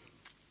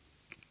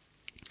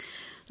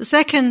 The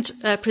second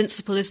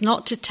principle is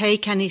not to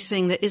take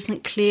anything that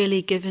isn't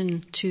clearly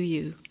given to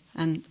you.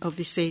 And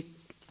obviously,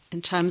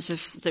 in terms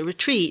of the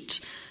retreat,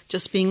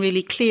 just being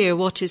really clear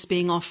what is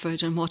being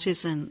offered and what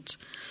isn't.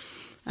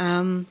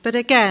 But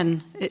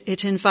again,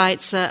 it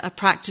invites a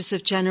practice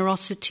of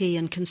generosity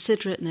and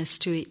considerateness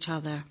to each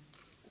other.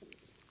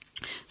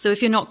 So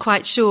if you're not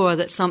quite sure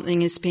that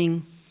something is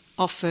being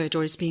offered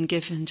or is being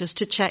given, just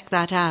to check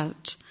that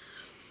out.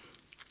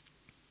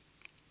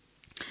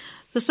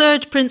 The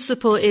third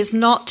principle is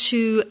not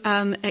to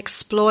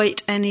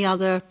exploit any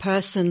other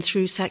person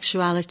through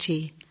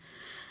sexuality.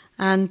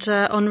 And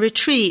on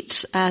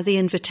retreat, the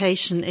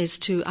invitation is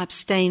to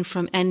abstain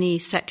from any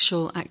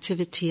sexual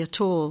activity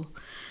at all.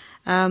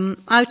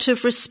 Out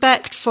of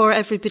respect for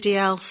everybody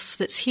else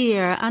that's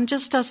here, and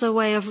just as a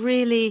way of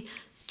really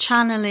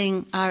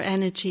channeling our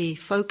energy,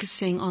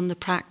 focusing on the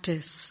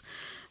practice.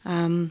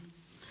 And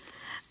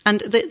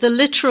the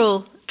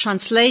literal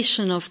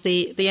translation of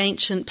the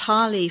ancient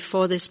Pali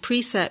for this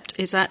precept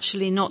is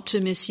actually not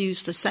to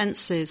misuse the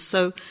senses.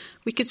 So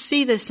we could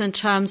see this in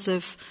terms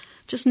of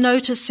just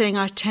noticing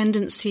our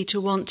tendency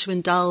to want to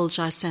indulge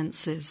our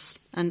senses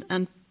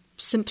and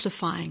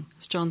simplifying,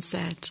 as John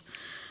said,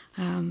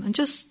 and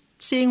just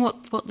seeing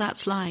what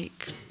that's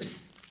like.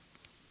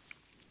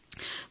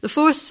 The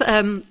fourth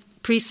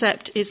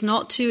precept is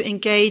not to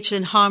engage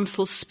in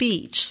harmful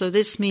speech. So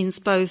this means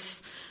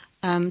both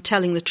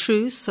telling the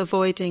truth,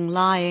 avoiding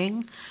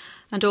lying,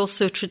 and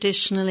also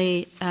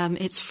traditionally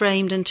it's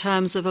framed in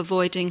terms of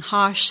avoiding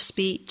harsh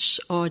speech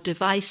or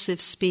divisive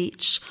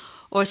speech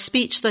or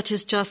speech that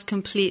is just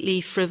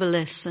completely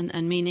frivolous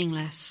and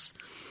meaningless.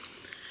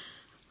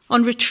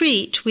 On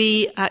retreat,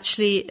 we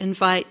actually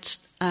invite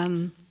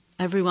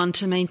everyone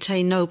to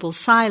maintain noble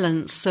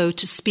silence, so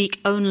to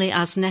speak only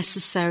as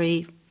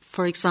necessary,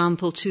 for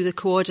example, to the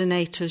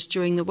coordinators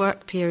during the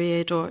work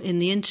period or in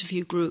the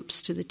interview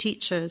groups to the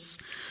teachers.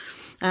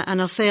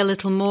 And I'll say a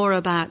little more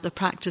about the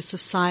practice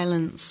of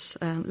silence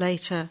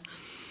later.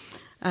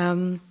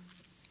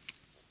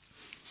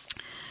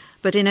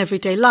 But in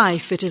everyday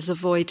life, it is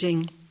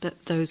avoiding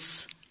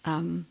those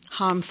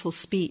harmful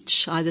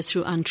speech, either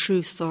through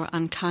untruth or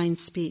unkind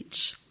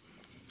speech.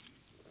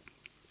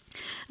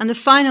 And the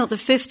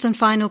fifth and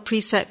final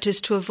precept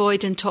is to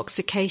avoid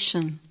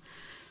intoxication.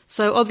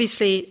 So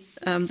obviously,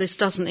 this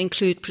doesn't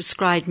include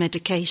prescribed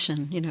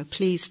medication.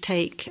 Please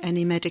take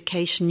any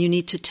medication you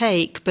need to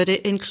take, but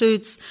it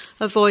includes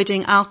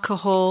avoiding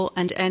alcohol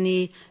and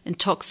any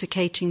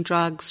intoxicating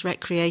drugs,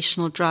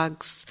 recreational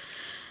drugs.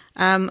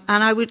 And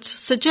I would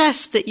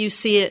suggest that you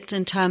see it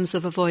in terms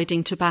of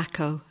avoiding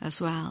tobacco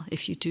as well,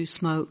 if you do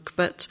smoke.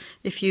 But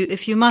if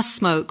you must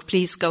smoke,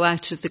 please go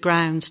out of the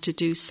grounds to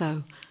do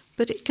so.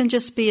 But it can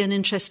just be an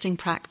interesting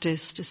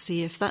practice to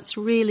see if that's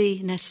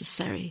really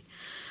necessary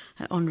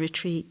on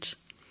retreat.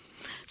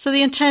 So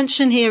the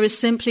intention here is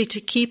simply to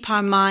keep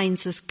our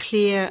minds as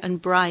clear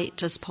and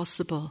bright as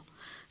possible.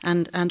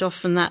 And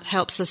often that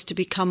helps us to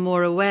become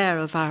more aware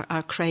of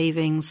our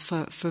cravings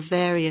for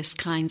various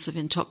kinds of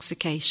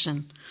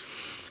intoxication.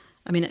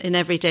 I mean, in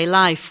everyday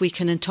life, we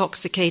can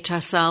intoxicate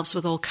ourselves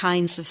with all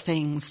kinds of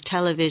things,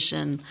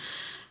 television,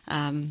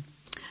 loud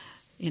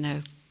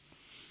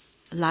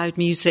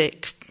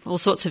music, all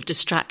sorts of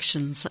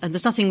distractions. And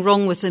there's nothing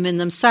wrong with them in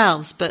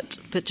themselves, but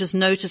just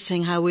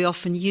noticing how we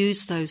often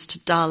use those to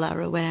dull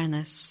our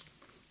awareness.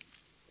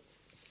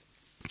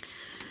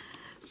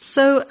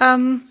 So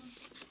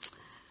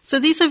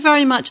these are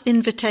very much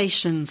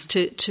invitations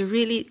to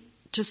really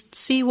just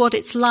see what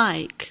it's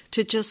like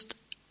to just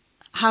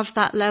have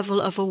that level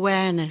of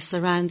awareness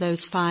around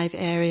those 5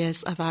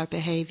 areas of our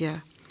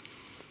behaviour.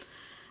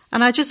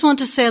 And I just want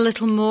to say a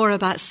little more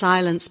about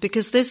silence,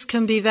 because this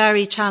can be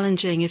very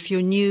challenging if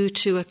you're new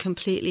to a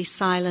completely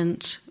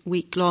silent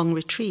week-long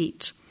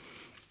retreat.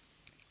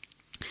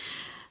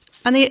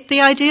 And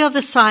the idea of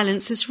the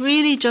silence is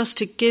really just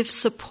to give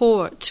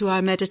support to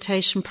our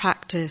meditation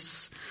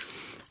practice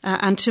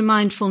and to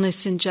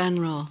mindfulness in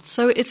general.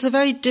 So it's a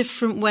very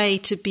different way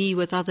to be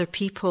with other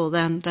people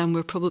than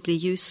we're probably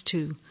used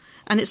to.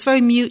 And it's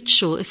very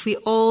mutual. If we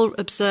all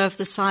observe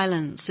the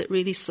silence, it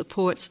really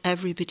supports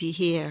everybody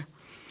here.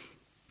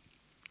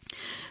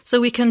 So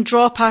we can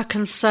drop our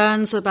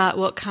concerns about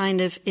what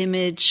kind of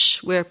image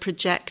we're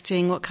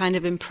projecting, what kind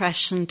of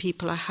impression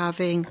people are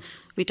having.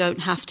 We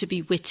don't have to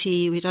be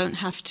witty. We don't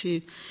have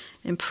to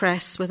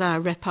impress with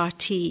our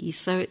repartee.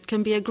 So it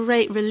can be a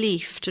great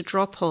relief to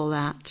drop all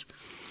that.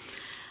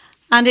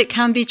 And it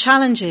can be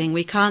challenging.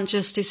 We can't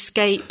just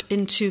escape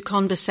into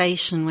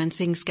conversation when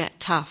things get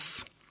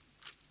tough.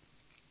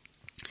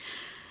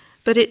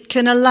 But it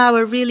can allow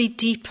a really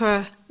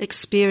deeper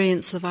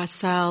experience of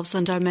ourselves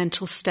and our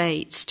mental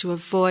states to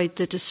avoid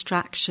the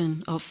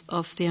distraction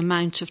of the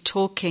amount of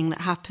talking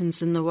that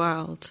happens in the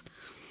world.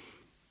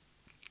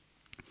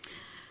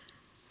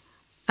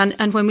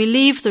 And when we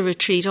leave the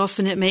retreat,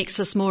 often it makes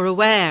us more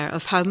aware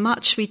of how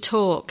much we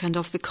talk and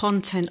of the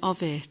content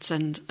of it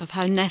and of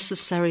how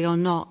necessary or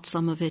not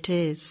some of it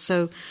is.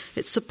 So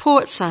it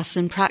supports us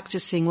in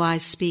practicing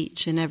wise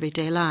speech in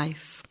everyday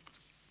life.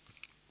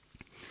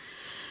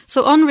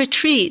 So on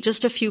retreat,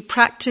 just a few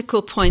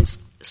practical points.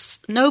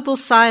 Noble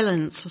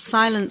silence, or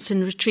silence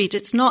in retreat,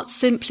 it's not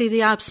simply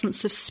the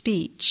absence of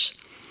speech.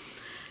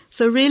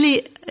 So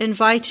really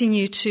inviting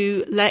you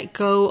to let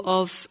go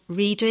of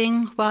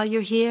reading while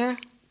you're here,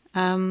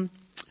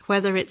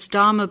 whether it's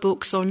Dharma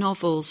books or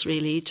novels,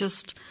 really,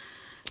 just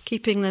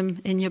keeping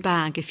them in your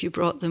bag if you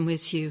brought them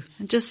with you.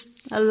 And just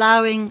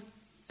allowing,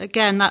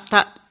 again,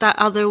 that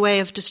other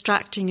way of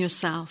distracting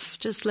yourself,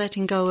 just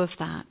letting go of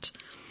that.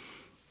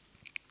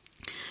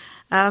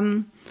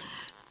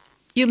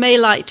 You may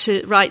like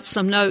to write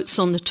some notes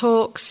on the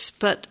talks,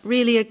 but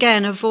really,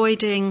 again,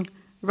 avoiding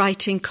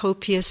writing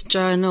copious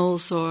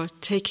journals or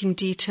taking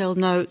detailed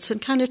notes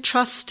and kind of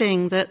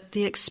trusting that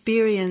the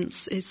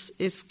experience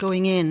is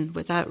going in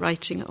without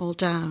writing it all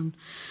down.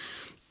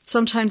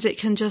 Sometimes it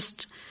can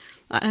just...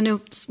 I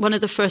know one of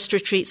the first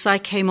retreats I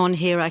came on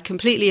here, I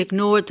completely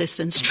ignored this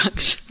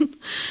instruction,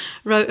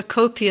 wrote a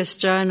copious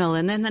journal,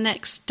 and then the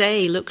next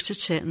day looked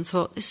at it and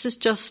thought, this is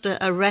just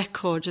a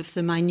record of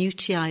the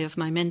minutiae of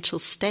my mental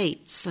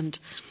states, and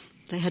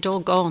they had all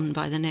gone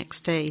by the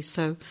next day.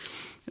 So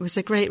it was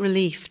a great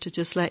relief to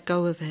just let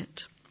go of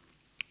it.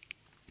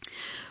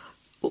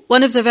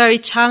 One of the very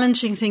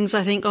challenging things,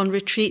 I think, on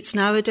retreats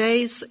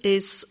nowadays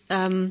is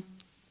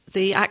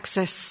the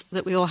access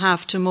that we all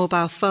have to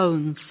mobile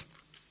phones.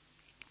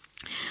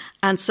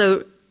 And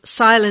so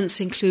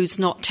silence includes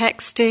not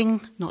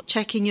texting, not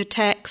checking your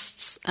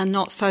texts, and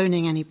not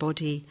phoning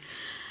anybody.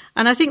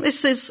 And I think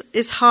this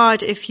is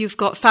hard if you've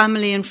got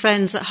family and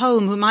friends at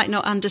home who might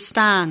not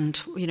understand,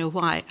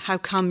 why, how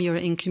come you're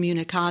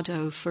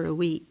incommunicado for a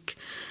week.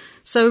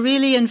 So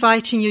really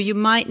inviting you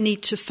might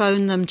need to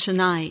phone them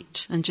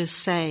tonight and just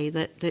say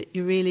that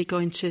you're really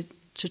going to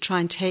try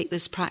and take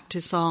this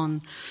practice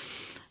on,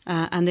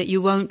 and that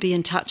you won't be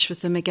in touch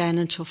with them again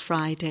until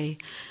Friday.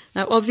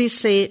 Now,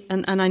 obviously,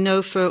 and I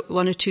know for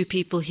one or two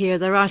people here,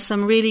 there are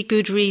some really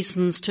good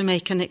reasons to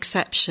make an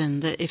exception,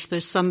 that if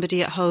there's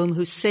somebody at home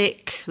who's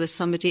sick, there's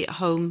somebody at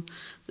home,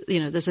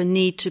 there's a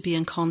need to be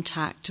in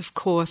contact. Of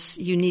course,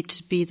 you need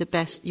to be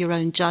your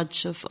own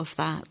judge of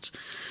that.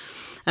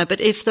 But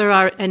if there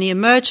are any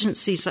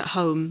emergencies at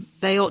home,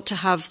 they ought to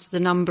have the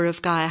number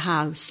of Gaia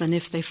House. And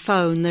if they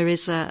phone, there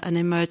is an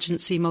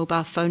emergency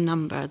mobile phone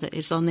number that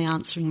is on the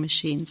answering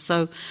machine.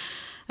 So,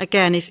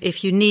 again,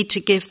 if you need to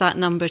give that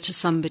number to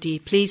somebody,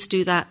 please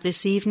do that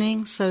this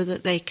evening so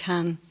that they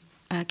can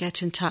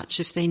get in touch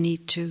if they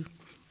need to.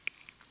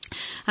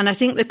 And I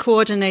think the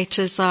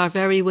coordinators are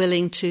very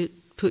willing to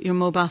put your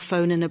mobile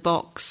phone in a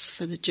box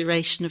for the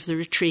duration of the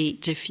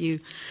retreat if you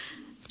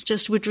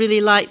just would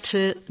really like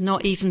to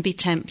not even be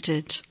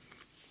tempted.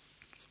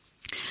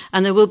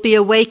 And there will be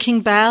a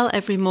waking bell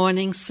every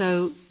morning,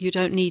 so you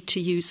don't need to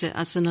use it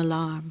as an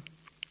alarm.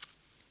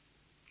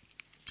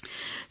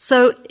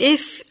 So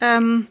if,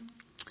 another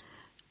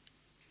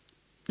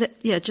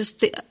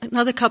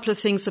couple of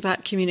things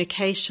about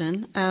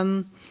communication.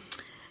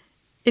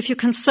 If you're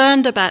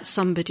concerned about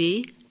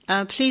somebody,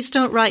 please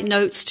don't write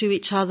notes to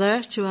each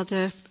other, to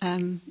other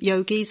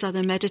yogis,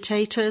 other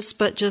meditators,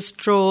 but just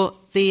draw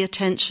the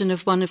attention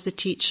of one of the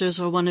teachers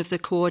or one of the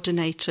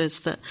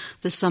coordinators that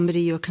there's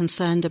somebody you're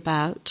concerned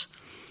about.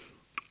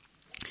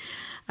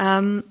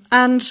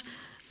 And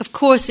of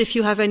course, if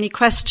you have any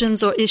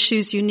questions or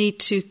issues you need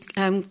to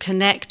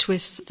connect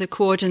with the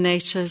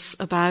coordinators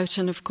about,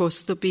 and of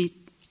course there'll be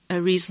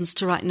reasons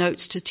to write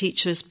notes to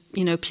teachers,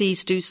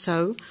 please do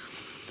so.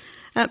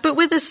 But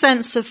with a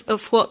sense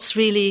of what's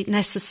really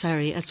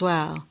necessary as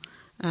well.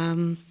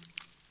 When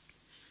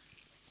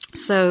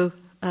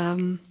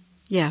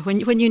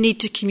you need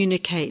to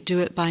communicate, do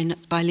it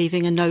by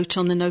leaving a note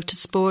on the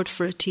notice board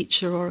for a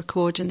teacher or a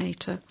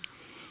coordinator.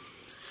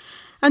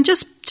 And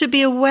just to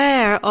be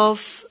aware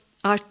of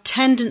our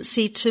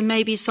tendency to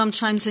maybe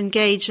sometimes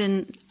engage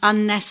in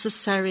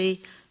unnecessary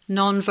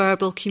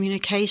non-verbal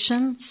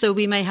communication. So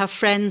we may have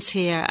friends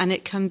here, and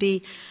it can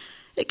be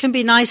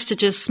nice to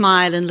just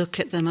smile and look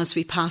at them as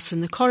we pass in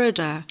the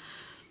corridor.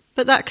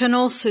 But that can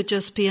also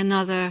just be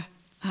another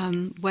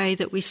way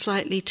that we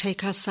slightly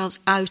take ourselves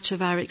out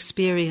of our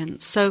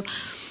experience. So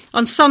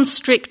on some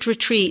strict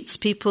retreats,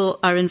 people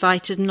are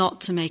invited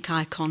not to make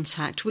eye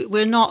contact.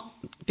 We're not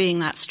being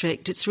that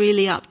strict. It's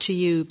really up to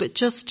you. But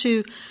just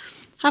to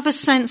have a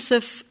sense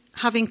of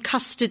having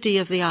custody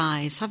of the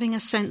eyes, having a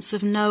sense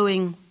of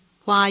knowing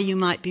why you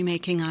might be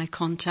making eye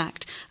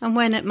contact and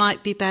when it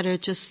might be better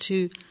just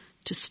to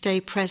stay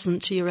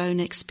present to your own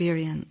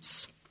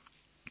experience.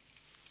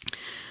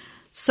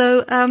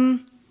 So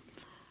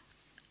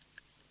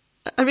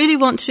I really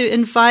want to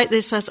invite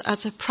this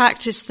as a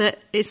practice that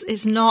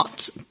is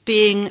not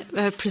being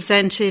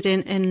presented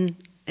in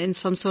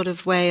some sort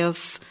of way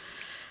of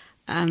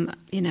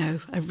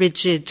a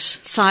rigid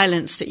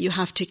silence that you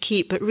have to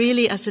keep, but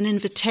really as an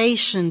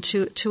invitation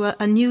to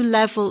a new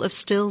level of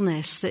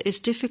stillness that is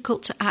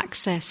difficult to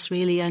access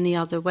really any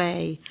other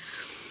way.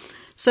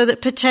 So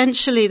that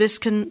potentially this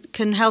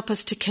can help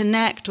us to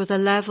connect with a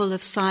level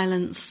of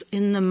silence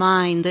in the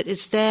mind that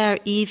is there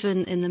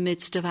even in the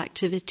midst of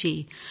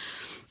activity.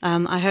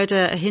 I heard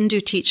a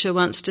Hindu teacher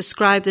once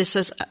describe this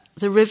as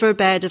the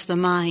riverbed of the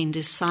mind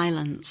is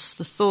silence.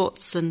 The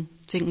thoughts and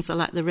things are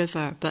like the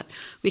river, but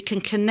we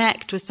can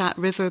connect with that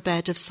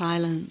riverbed of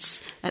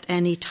silence at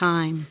any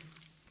time.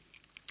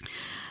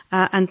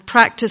 And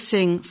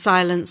practicing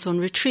silence on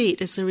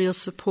retreat is a real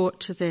support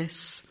to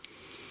this.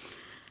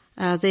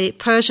 The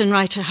Persian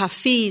writer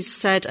Hafiz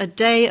said, "A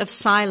day of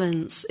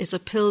silence is a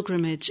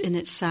pilgrimage in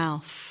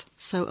itself."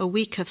 So a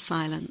week of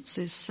silence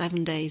is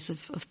 7 days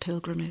of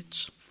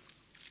pilgrimage.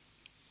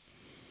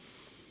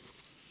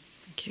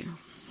 Thank you.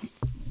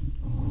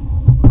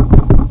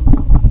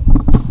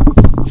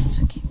 That's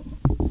okay.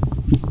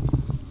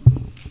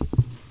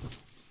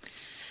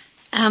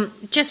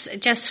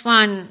 Just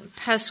one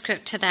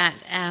postscript to that,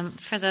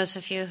 for those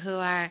of you who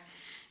are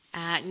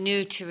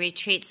new to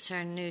retreats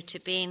or new to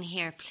being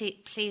here,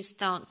 please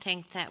don't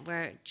think that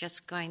we're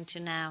just going to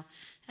now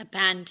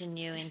abandon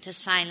you into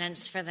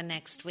silence for the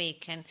next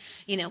week and,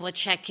 we'll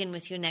check in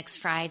with you next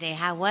Friday.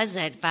 How was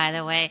it, by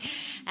the way?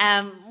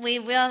 We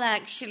will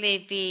actually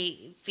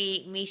be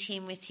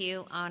meeting with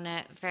you on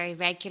a very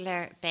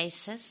regular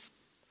basis.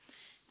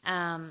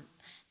 And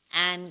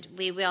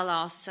we will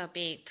also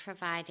be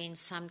providing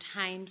some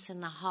times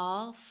in the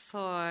hall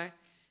for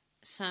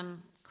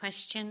some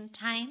question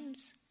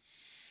times.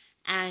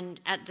 And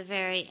at the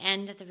very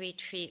end of the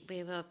retreat,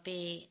 we will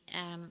be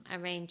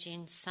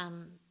arranging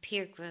some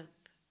peer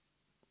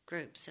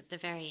groups at the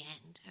very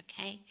end,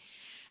 okay?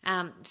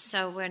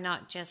 So we're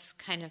not just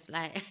kind of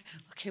like,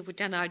 okay, we've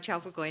done our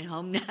job, we're going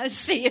home now,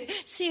 see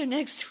you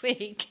next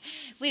week.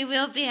 We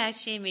will be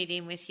actually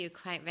meeting with you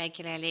quite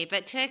regularly,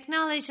 but to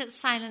acknowledge that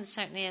silence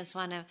certainly is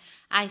one of,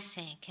 I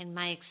think, in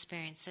my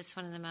experience, it's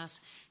one of the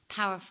most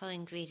powerful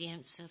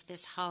ingredients of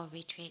this whole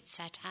retreat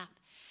setup.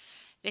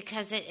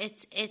 Because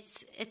it's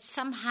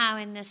somehow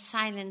in this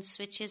silence,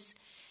 which is,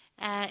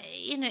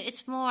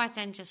 it's more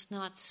than just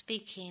not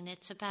speaking.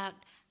 It's about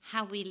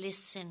how we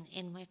listen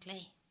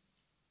inwardly,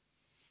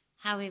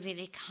 how we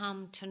really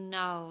come to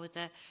know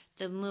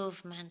the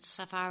movements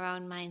of our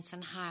own minds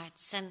and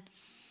hearts. And,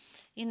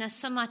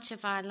 so much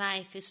of our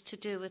life is to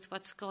do with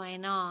what's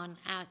going on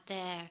out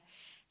there.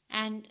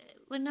 And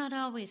we're not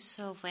always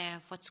so aware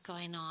of what's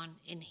going on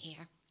in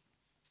here.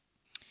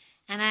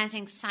 And I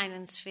think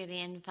silence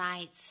really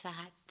invites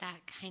that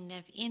kind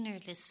of inner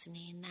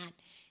listening, that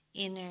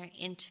inner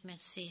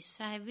intimacy.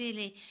 So I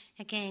really,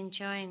 again,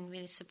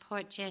 really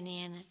support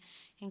Jenny in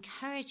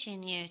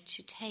encouraging you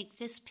to take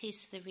this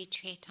piece of the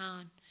retreat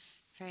on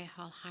very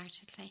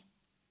wholeheartedly.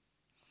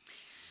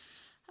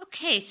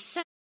 Okay,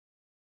 so...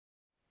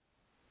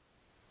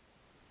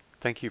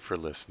 Thank you for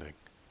listening.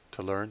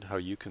 To learn how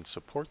you can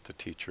support the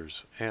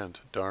teachers and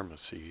Dharma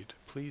Seed,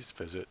 please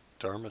visit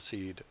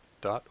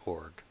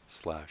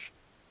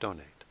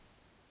dharmaseed.org/donate.